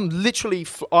 I'm literally,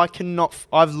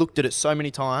 I've looked at it so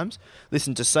many times,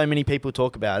 listened to so many people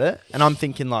talk about it, and I'm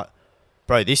thinking like,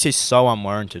 bro, this is so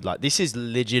unwarranted. Like, this is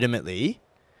legitimately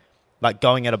like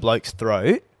going at a bloke's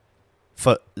throat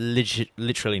for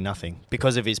literally nothing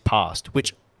because of his past,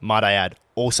 which, might I add,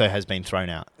 also has been thrown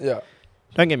out. Yeah.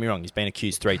 Don't get me wrong, he's been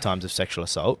accused 3 times of sexual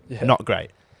assault. Yeah. Not great.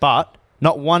 But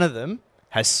not one of them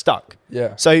has stuck.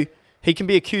 Yeah. So he can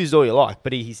be accused all you like,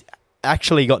 but he's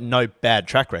actually got no bad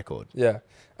track record. Yeah.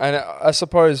 And I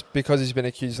suppose because he's been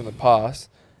accused in the past,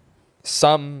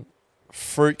 some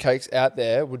fruitcakes out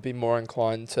there would be more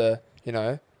inclined to,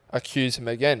 accuse him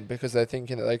again because they're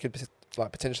thinking that they could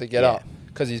potentially get up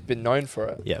because he's been known for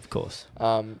it. Yeah, of course.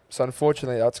 So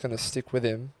unfortunately, that's going to stick with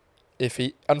him. If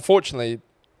he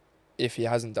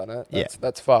hasn't done it,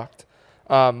 that's fucked.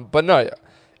 But no,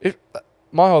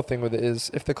 my whole thing with it is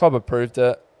if the club approved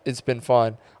it, it's been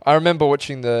fine. I remember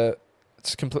watching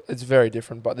it's very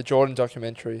different, but the Jordan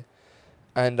documentary,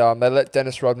 and they let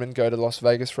Dennis Rodman go to Las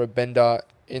Vegas for a bender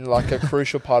in like a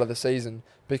crucial part of the season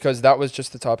because that was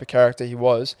just the type of character he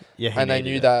was. Yeah, and they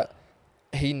knew that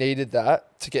he needed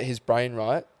that to get his brain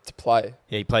right to play.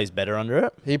 Yeah, he plays better under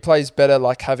it. He plays better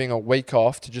like having a week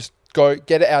off to just go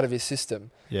get it out of his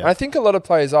system. Yeah. And I think a lot of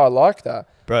players are like that.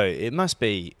 Bro, it must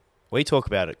be, we talk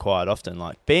about it quite often,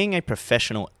 like being a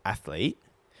professional athlete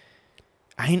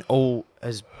ain't all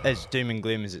as doom and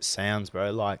gloom as it sounds,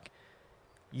 bro. Like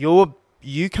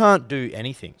you can't do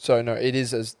anything. So no,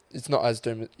 it's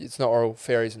not all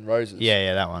fairies and roses.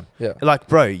 Yeah, that one. Yeah. Like,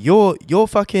 bro, you're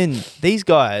fucking, these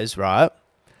guys, right,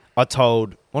 are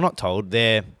told, well, not told,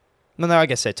 I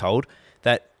guess they're told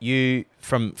that you,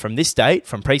 from this date,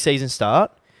 from pre-season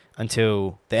start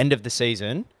until the end of the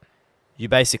season, you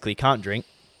basically can't drink,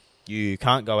 you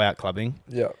can't go out clubbing.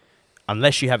 Yeah.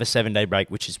 Unless you have a 7-day break,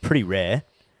 which is pretty rare.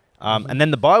 And then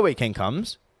the bye weekend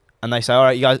comes and they say, all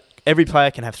right, you guys, every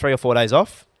player can have 3 or 4 days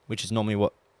off, which is normally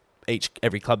what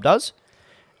every club does.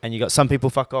 And you got some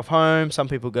people fuck off home, some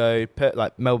people go,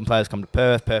 like Melbourne players come to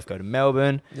Perth go to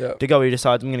Melbourne. Yeah. De Goey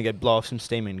decides, I'm going to go blow off some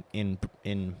steam in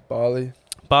Bali.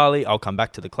 I'll come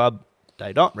back to the club,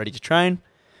 day dot, ready to train.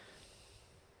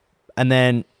 And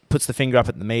then puts the finger up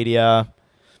at the media,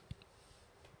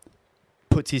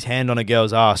 puts his hand on a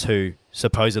girl's ass who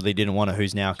supposedly didn't want it,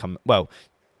 who's now come... Well,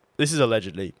 this is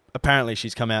allegedly. Apparently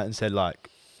she's come out and said that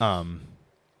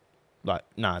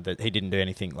he didn't do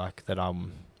anything like that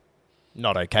I'm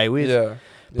not okay with. Yeah.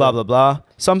 Blah, blah, blah.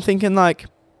 So I'm thinking like,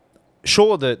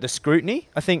 sure, the scrutiny,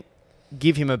 I think,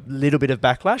 give him a little bit of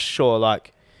backlash. Sure,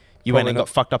 like, you went and got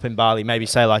fucked up in Bali. Maybe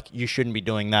say like, you shouldn't be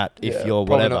doing that if you're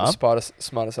whatever. Not the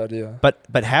smartest idea.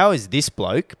 But how is this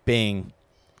bloke being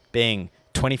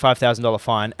 $25,000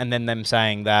 fine and then them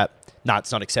saying that,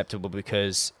 it's not acceptable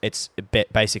because it's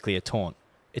basically a taunt.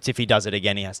 It's if he does it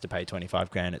again, he has to pay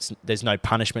 $25,000. There's no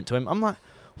punishment to him. I'm like,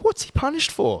 what's he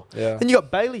punished for? Yeah. Then you got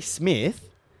Bailey Smith,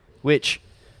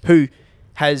 who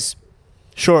has,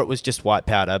 sure, it was just white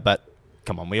powder, but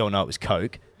come on, we all know it was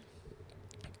coke.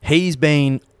 He's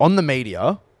been on the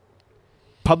media,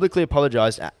 publicly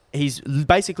apologised. He's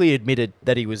basically admitted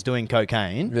that he was doing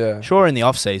cocaine. Yeah. Sure, in the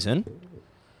off season.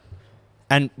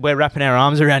 And we're wrapping our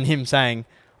arms around him saying,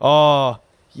 oh,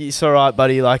 it's all right,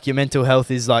 buddy. Like, your mental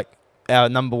health is like our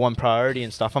number one priority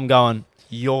and stuff. I'm going,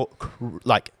 you're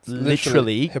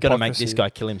literally going to make this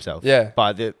guy kill himself. Yeah.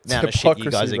 By the amount of shit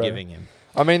you guys are giving him.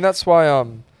 I mean, that's why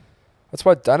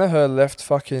Danaher left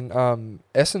fucking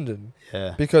Essendon.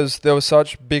 Yeah. Because there was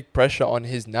such big pressure on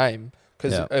his name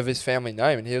because of his family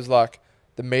name. And he was like,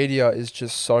 the media is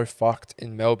just so fucked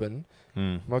in Melbourne.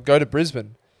 Well, go to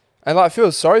Brisbane. And like, I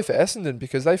feel sorry for Essendon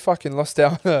because they fucking lost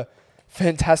out on a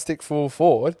fantastic full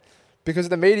forward because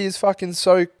the media is fucking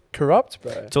so corrupt,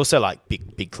 bro. It's also like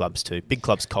big clubs too. Big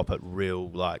clubs cop it real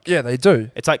like... Yeah, they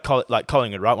do. It's like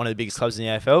Collingwood, right? One of the biggest clubs in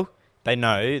the AFL. They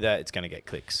know that it's going to get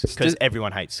clicks because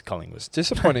everyone hates Collingwood. It's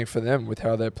disappointing for them with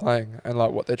how they're playing and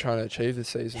like what they're trying to achieve this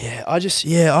season.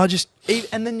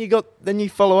 And then you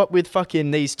follow up with fucking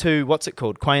these two, what's it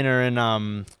called? Quainer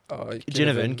and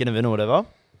Ginnivan or whatever.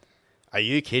 Are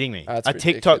you kidding me? That's a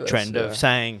TikTok trend of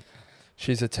saying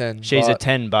she's a 10. She's a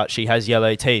 10, but she has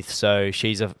yellow teeth, so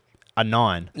she's a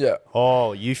 9. Yeah.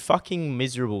 Oh, you fucking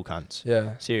miserable cunts.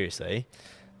 Yeah. Seriously.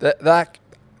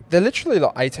 They're literally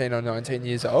like 18 or 19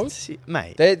 years old.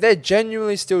 Mate. They're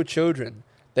genuinely still children.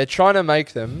 They're trying to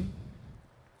make them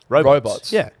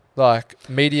robots. Yeah. Like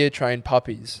media trained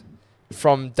puppies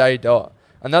from day dot.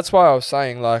 And that's why I was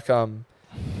saying like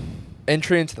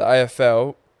entry into the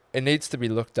AFL, it needs to be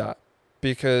looked at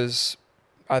because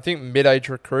I think mid-age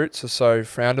recruits are so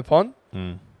frowned upon,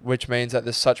 which means that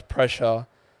there's such pressure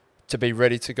to be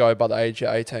ready to go by the age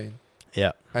of 18.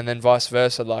 Yeah. And then vice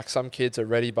versa, like some kids are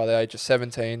ready by the age of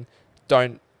 17,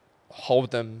 don't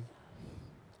hold them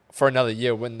for another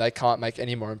year when they can't make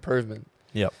any more improvement.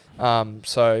 Yep.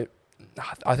 So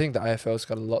I think the AFL's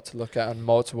got a lot to look at on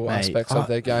multiple aspects of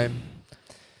their game.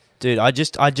 Dude, I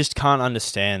just can't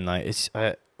understand. Like, it's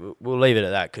we'll leave it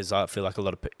at that because I feel like a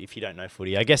lot of if you don't know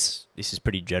footy, I guess this is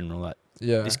pretty general. Like,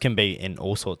 this can be in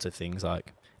all sorts of things,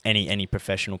 like any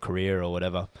professional career or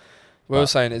whatever. We were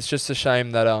saying it's just a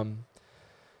shame that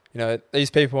these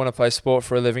people want to play sport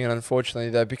for a living, and unfortunately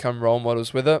they become role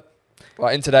models with it.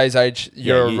 Like in today's age,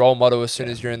 you're a role model as soon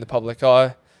as you're in the public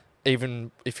eye,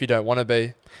 even if you don't want to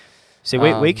be. See,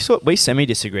 we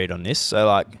semi-disagreed on this. So,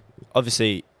 like,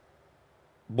 obviously,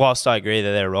 whilst I agree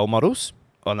that they're role models,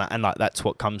 on that, and like that's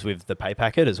what comes with the pay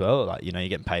packet as well. Like, you're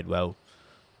getting paid well.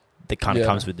 That kind of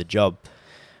comes with the job.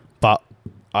 But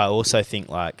I also think,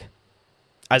 like,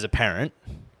 as a parent,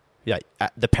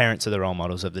 the parents are the role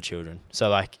models of the children. So,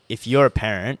 like, if you're a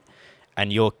parent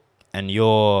and you're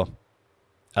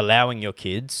allowing your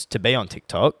kids to be on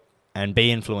TikTok and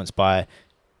be influenced by,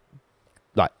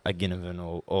 like, a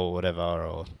Ginnivan or whatever,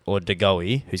 or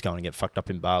Degoe, who's going to get fucked up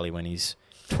in Bali when he's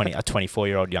a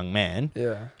 24-year-old young man.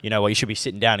 Yeah. You should be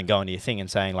sitting down and going to your thing and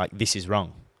saying, like, this is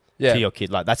wrong to your kid.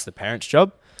 Like, that's the parent's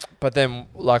job. But then,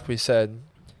 like we said,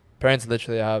 parents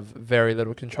literally have very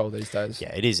little control these days.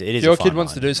 Yeah, it is. If your kid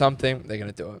wants to do something, they're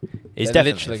going to do it. They're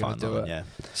literally going to do it. Yeah.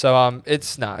 So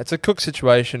it's a cook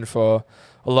situation for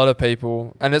a lot of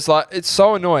people, and it's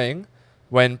so annoying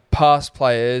when past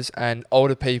players and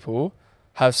older people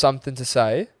have something to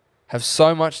say, have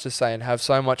so much to say, and have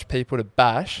so much people to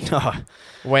bash.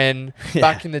 When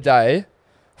back in the day,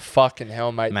 fucking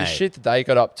hell, mate. The shit that they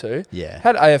got up to. Yeah.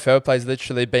 Had AFL players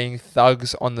literally being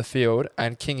thugs on the field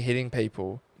and king hitting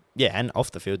people. Yeah, and off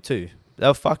the field too. They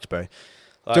were fucked, bro.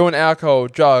 Like, doing alcohol,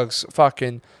 drugs,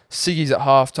 fucking ciggies at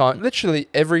halftime, literally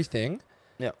everything.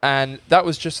 Yeah. And that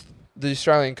was just the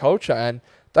Australian culture, and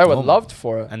they were loved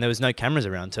for it. And there was no cameras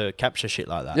around to capture shit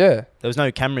like that. Yeah. There was no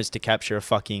cameras to capture a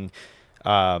fucking,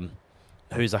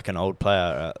 who's like an old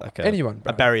player, like anyone, bro.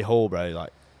 A Barry Hall, bro,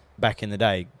 like back in the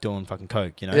day doing fucking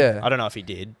coke, Yeah. I don't know if he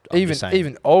did.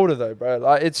 Even older though, bro.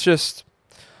 Like, it's just,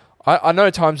 I know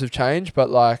times have changed, but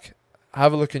like,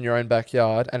 have a look in your own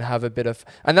backyard and have a bit of,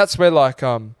 and that's where like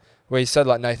where you said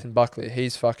like Nathan Buckley,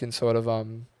 he's fucking sort of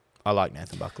I like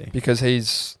Nathan Buckley because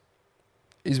he's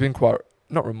been quite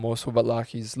not remorseful, but like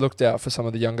he's looked out for some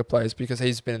of the younger players because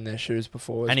he's been in their shoes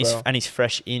before and as well. And he's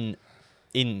fresh in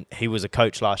he was a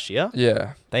coach last year.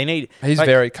 Yeah, he's like,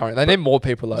 very current. They need more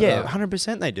people like that. Yeah,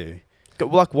 100% they do.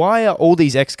 Like, why are all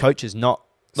these ex-coaches not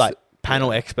like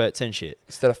panel experts and shit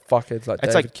instead of fuckheads like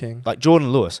David King? Like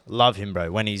Jordan Lewis, love him,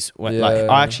 bro.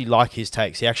 I actually like his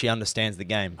takes. He actually understands the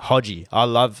game. Hodgie, I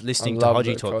love listening to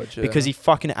Hodgie talk because he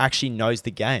fucking actually knows the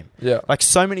game. Yeah, like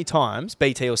so many times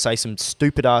BT will say some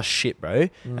stupid ass shit, bro,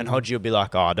 and Hodgie will be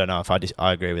like, "Oh, I don't know if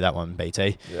I agree with that one,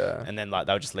 BT." Yeah, and then like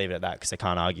they'll just leave it at that because they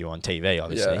can't argue on TV,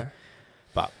 obviously. Yeah.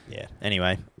 But yeah,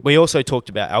 anyway, we also talked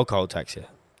about alcohol tax here.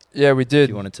 Yeah, we did. If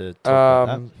you wanted to talk about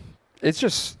that. It's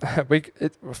just we're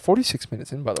 46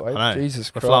 minutes in, by the way. I know. Jesus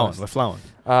Christ, we're flowing.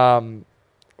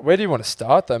 Where do you want to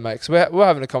start though, mate? 'Cause we're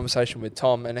having a conversation with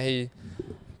Tom, and he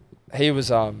was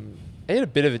he had a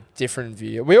bit of a different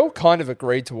view. We all kind of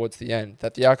agreed towards the end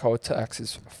that the alcohol tax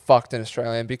is fucked in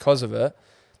Australia, and because of it,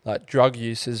 like drug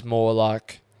use is more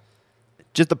like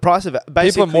just the price of it.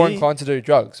 People are more inclined to do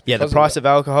drugs. Yeah, the price of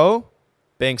alcohol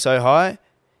being so high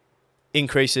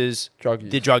increases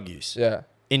the drug use. Yeah.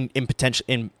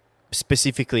 In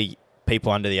specifically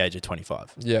people under the age of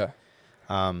 25. Yeah.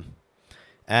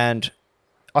 And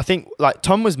I think like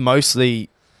Tom was mostly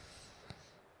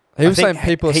he was saying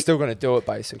people are still going to do it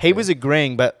basically. He was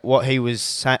agreeing, but what he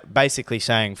was basically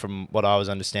saying from what I was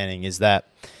understanding is that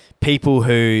people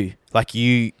who like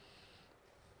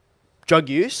drug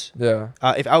use,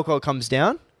 if alcohol comes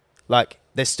down, like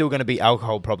there's still going to be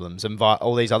alcohol problems and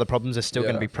all these other problems are still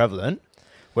going to be prevalent.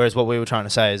 Whereas what we were trying to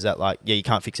say is that like, yeah, you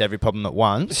can't fix every problem at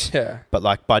once. Yeah. But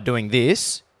like by doing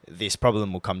this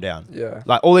problem will come down. Yeah.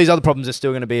 Like all these other problems are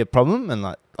still going to be a problem, and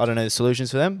like I don't know the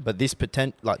solutions for them, but this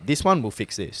one will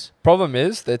fix this. Problem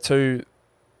is they're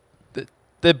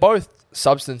both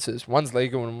substances. One's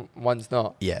legal and one's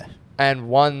not. Yeah. And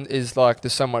one is like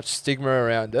there's so much stigma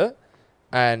around it,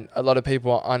 and a lot of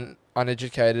people are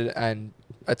uneducated and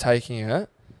are taking it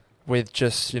with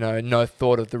just no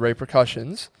thought of the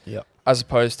repercussions. Yeah. As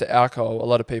opposed to alcohol, a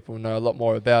lot of people know a lot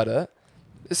more about it.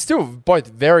 It's still both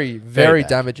very, very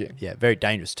damaging. Yeah, very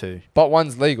dangerous too. But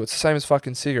one's legal. It's the same as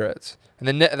fucking cigarettes. And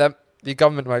then the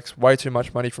government makes way too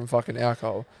much money from fucking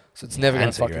alcohol, so it's never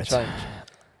going to fucking change.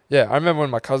 Yeah, I remember when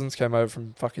my cousins came over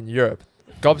from fucking Europe,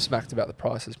 gobsmacked about the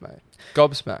prices, mate.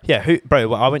 Gobsmacked. Yeah, bro,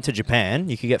 when I went to Japan,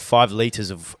 you could get 5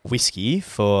 litres of whiskey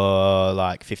for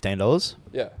like $15.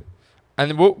 Yeah.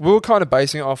 And we were kind of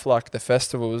basing it off like the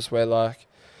festivals where like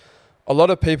a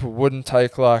lot of people wouldn't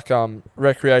take like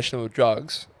recreational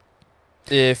drugs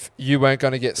if you weren't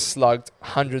going to get slugged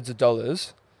hundreds of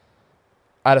dollars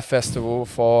at a festival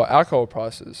for alcohol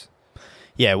prices.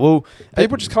 Yeah, well,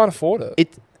 people just can't afford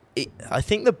it. I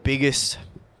think the biggest,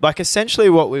 like essentially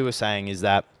what we were saying is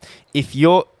that if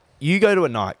you're you go to a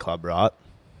nightclub, right?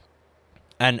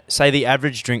 And say the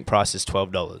average drink price is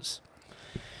 $12.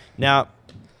 Now,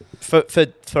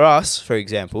 for us, for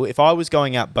example, if I was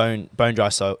going out bone dry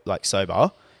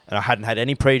sober, and I hadn't had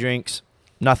any pre-drinks,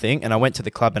 nothing, and I went to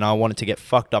the club and I wanted to get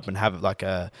fucked up and have like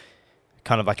a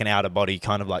kind of like an out of body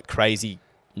kind of like crazy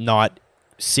night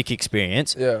sick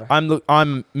experience. Yeah.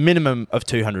 I'm minimum of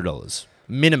 $200.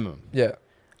 Minimum. Yeah.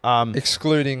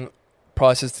 Excluding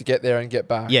prices to get there and get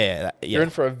back. Yeah. You're in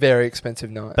for a very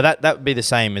expensive night. But that would be the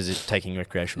same as it taking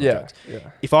recreational drugs. Yeah.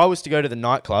 If I was to go to the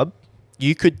nightclub,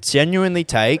 you could genuinely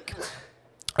take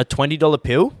a $20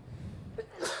 pill,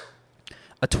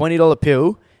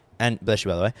 and bless you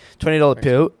by the way, $20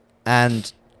 pill,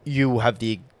 and you will have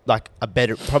a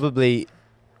better, probably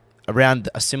around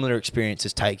a similar experience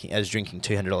as drinking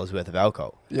 $200 worth of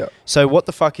alcohol. Yeah. So what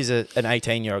the fuck is an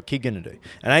 18-year-old kid going to do?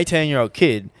 An 18-year-old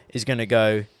kid is going to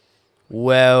go,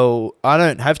 well, I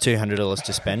don't have $200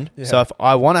 to spend, so if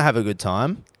I want to have a good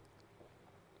time,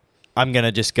 I'm going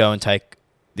to just go and take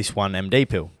this one MD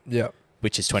pill,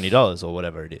 which is $20 or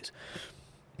whatever it is.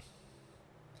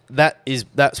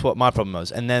 That's what my problem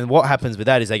was. And then what happens with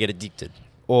that is they get addicted,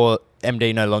 or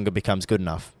MD no longer becomes good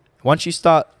enough. Once you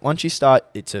start,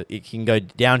 it can go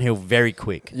downhill very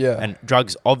quick. Yeah. And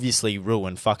drugs obviously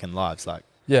ruin fucking lives. Like,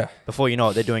 before you know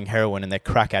it, they're doing heroin and they're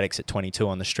crack addicts at 22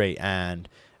 on the street and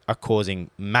are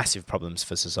causing massive problems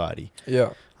for society.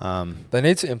 Yeah. They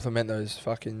need to implement those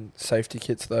fucking safety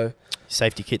kits though.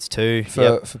 Safety kits too.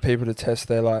 For people to test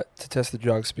the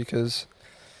drugs, because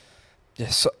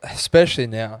especially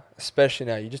now,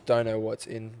 you just don't know what's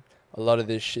in a lot of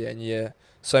this shit, and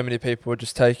so many people are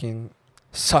just taking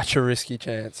such a risky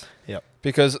chance. Yep.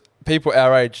 Because people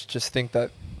our age just think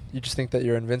that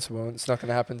you're invincible and it's not going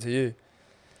to happen to you.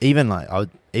 Even like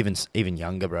even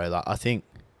younger, bro. Like I think,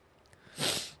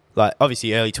 like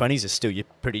obviously early 20s is still you're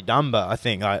pretty dumb, but I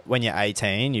think like when you're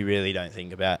 18, you really don't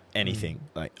think about anything.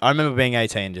 Like I remember being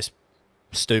 18, just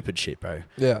stupid shit, bro.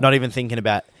 Yeah. Not even thinking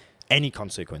about any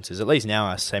consequences. At least now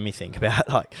I semi-think about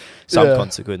like some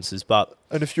consequences, but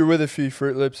and if you're with a few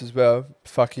Fruit Loops as well,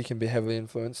 fuck, you can be heavily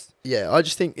influenced. Yeah, I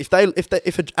just think if an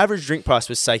average drink price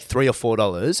was say $3 or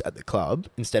 $4 at the club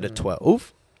instead of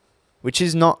 12, which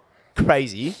is not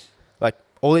crazy, like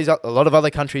a lot of other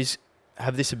countries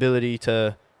have this ability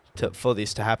for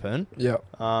this to happen. Yeah.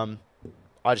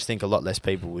 I just think a lot less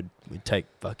people would take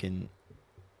fucking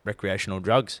recreational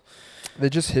drugs. They're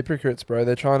just hypocrites, bro.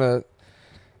 They're trying to.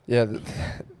 Yeah.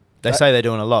 They say they're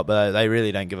doing a lot, but they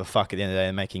really don't give a fuck. At the end of the day,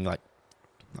 they're making like,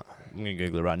 I'm going to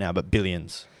Google it right now, but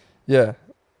billions. Yeah.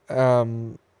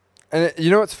 And you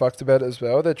know what's fucked about it as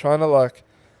well? They're trying to like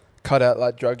cut out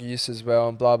like drug use as well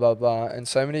and blah, blah, blah. And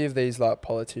so many of these like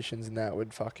politicians and that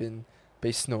would fucking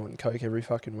be snorting coke every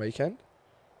fucking weekend.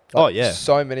 Like, oh, yeah.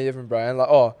 So many of them, Brian. Like,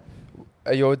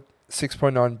 you're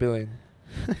 6.9 billion.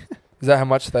 Is that how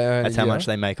much they earn? That's how much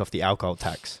they make off the alcohol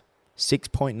tax.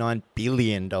 $6.9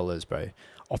 billion, bro.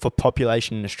 Off a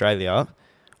population in Australia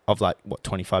of like, what,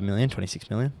 25 million, 26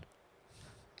 million?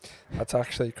 That's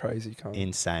actually crazy, cunt.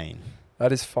 Insane.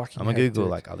 That is fucking I'm going to Google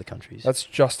like other countries. That's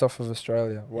just off of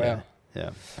Australia. Wow.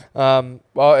 Yeah.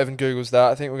 While Evan Googles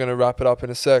that, I think we're going to wrap it up in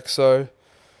a sec. So,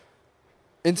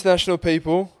 international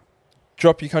people,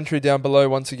 drop your country down below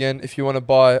once again. If you want to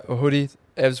buy a hoodie,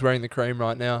 Ev's wearing the cream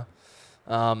right now.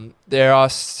 There are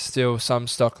still some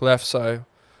stock left, so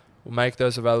we'll make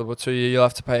those available to you. You'll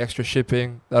have to pay extra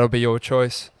shipping. That'll be your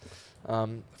choice.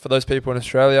 For those people in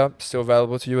Australia, still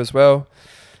available to you as well.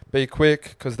 Be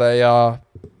quick, because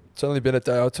it's only been a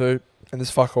day or two, and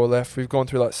there's fuck all left. We've gone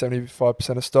through like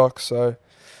 75% of stock, so,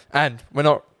 and we're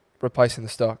not replacing the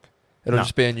stock. It'll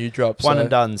just be a new drop. One and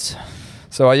done's.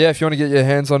 So if you want to get your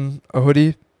hands on a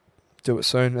hoodie, do it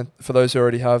soon. And for those who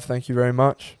already have, thank you very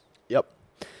much. Yep.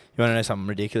 You want to know something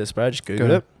ridiculous, bro? Just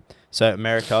Google it. So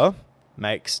America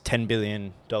makes $10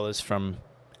 billion from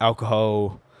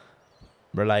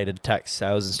alcohol-related tax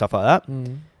sales and stuff like that.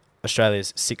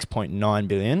 Australia's $6.9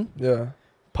 billion. Yeah.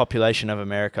 Population of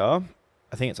America,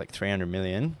 I think it's like 300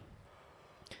 million.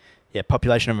 Yeah,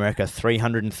 population of America,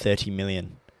 330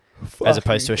 million. As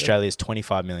opposed to Australia's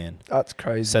 25 million. That's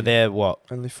crazy. So they're what?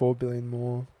 Only 4 billion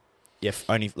more. Yeah,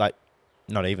 only like,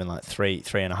 not even like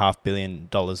 $3.5 billion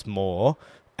more.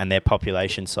 And their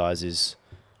population size is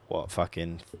what,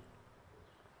 fucking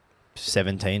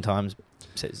 17 times?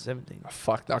 17?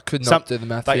 Fuck, I could not do the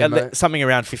math like here, mate. Something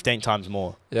around 15 times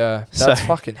more. Yeah, that's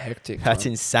fucking hectic. That's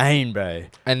insane, bro.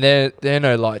 And they're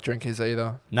no light drinkers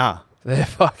either. Nah. They're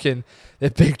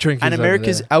big drinkers. And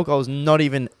America's alcohol is not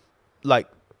even like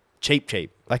cheap.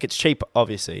 Like it's cheap,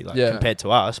 obviously, like compared to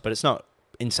us, but it's not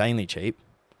insanely cheap.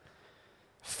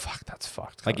 Fuck, that's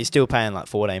fucked. Like, you're still paying like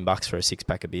 $14 for a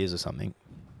 6-pack of beers or something.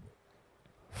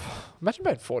 Imagine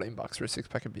paying $14 for a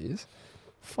 6-pack of beers.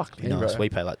 Fuck me, Nice. bro. We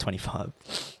pay like 25.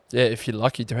 Yeah, if you're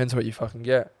lucky. Depends what you fucking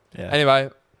get. Yeah. Anyway,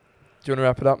 do you want to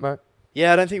wrap it up, mate?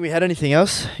 Yeah, I don't think we had anything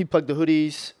else. You plugged the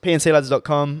hoodies.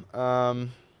 pnclads.com.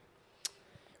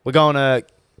 We're going to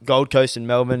Gold Coast and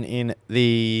Melbourne in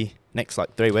the next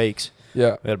like 3 weeks.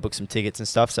 Yeah. We've got to book some tickets and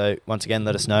stuff. So once again,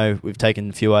 let us know. We've taken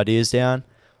a few ideas down.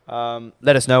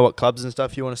 Let us know what clubs and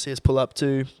stuff you want to see us pull up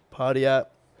to, party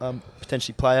at,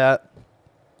 potentially play at.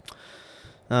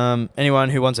 Anyone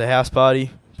who wants a house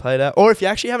party, play that. Or if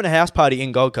you're actually having a house party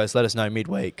in Gold Coast, let us know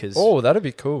midweek. Cause that'd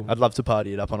be cool. I'd love to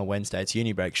party it up on a Wednesday. It's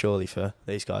uni break, surely, for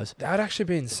these guys. That'd actually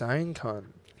be insane, cunt.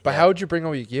 But how would you bring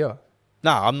all your gear?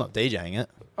 No, I'm not DJing it.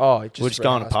 Oh, we're just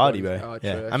going to party, bro. Oh,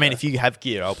 yeah. true, okay. I mean, if you have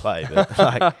gear, I'll play. But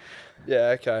like,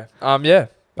 yeah, okay. Yeah.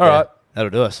 All right. That'll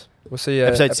do us. We'll see you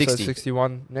episode episode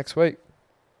 61 next week.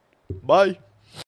 Bye.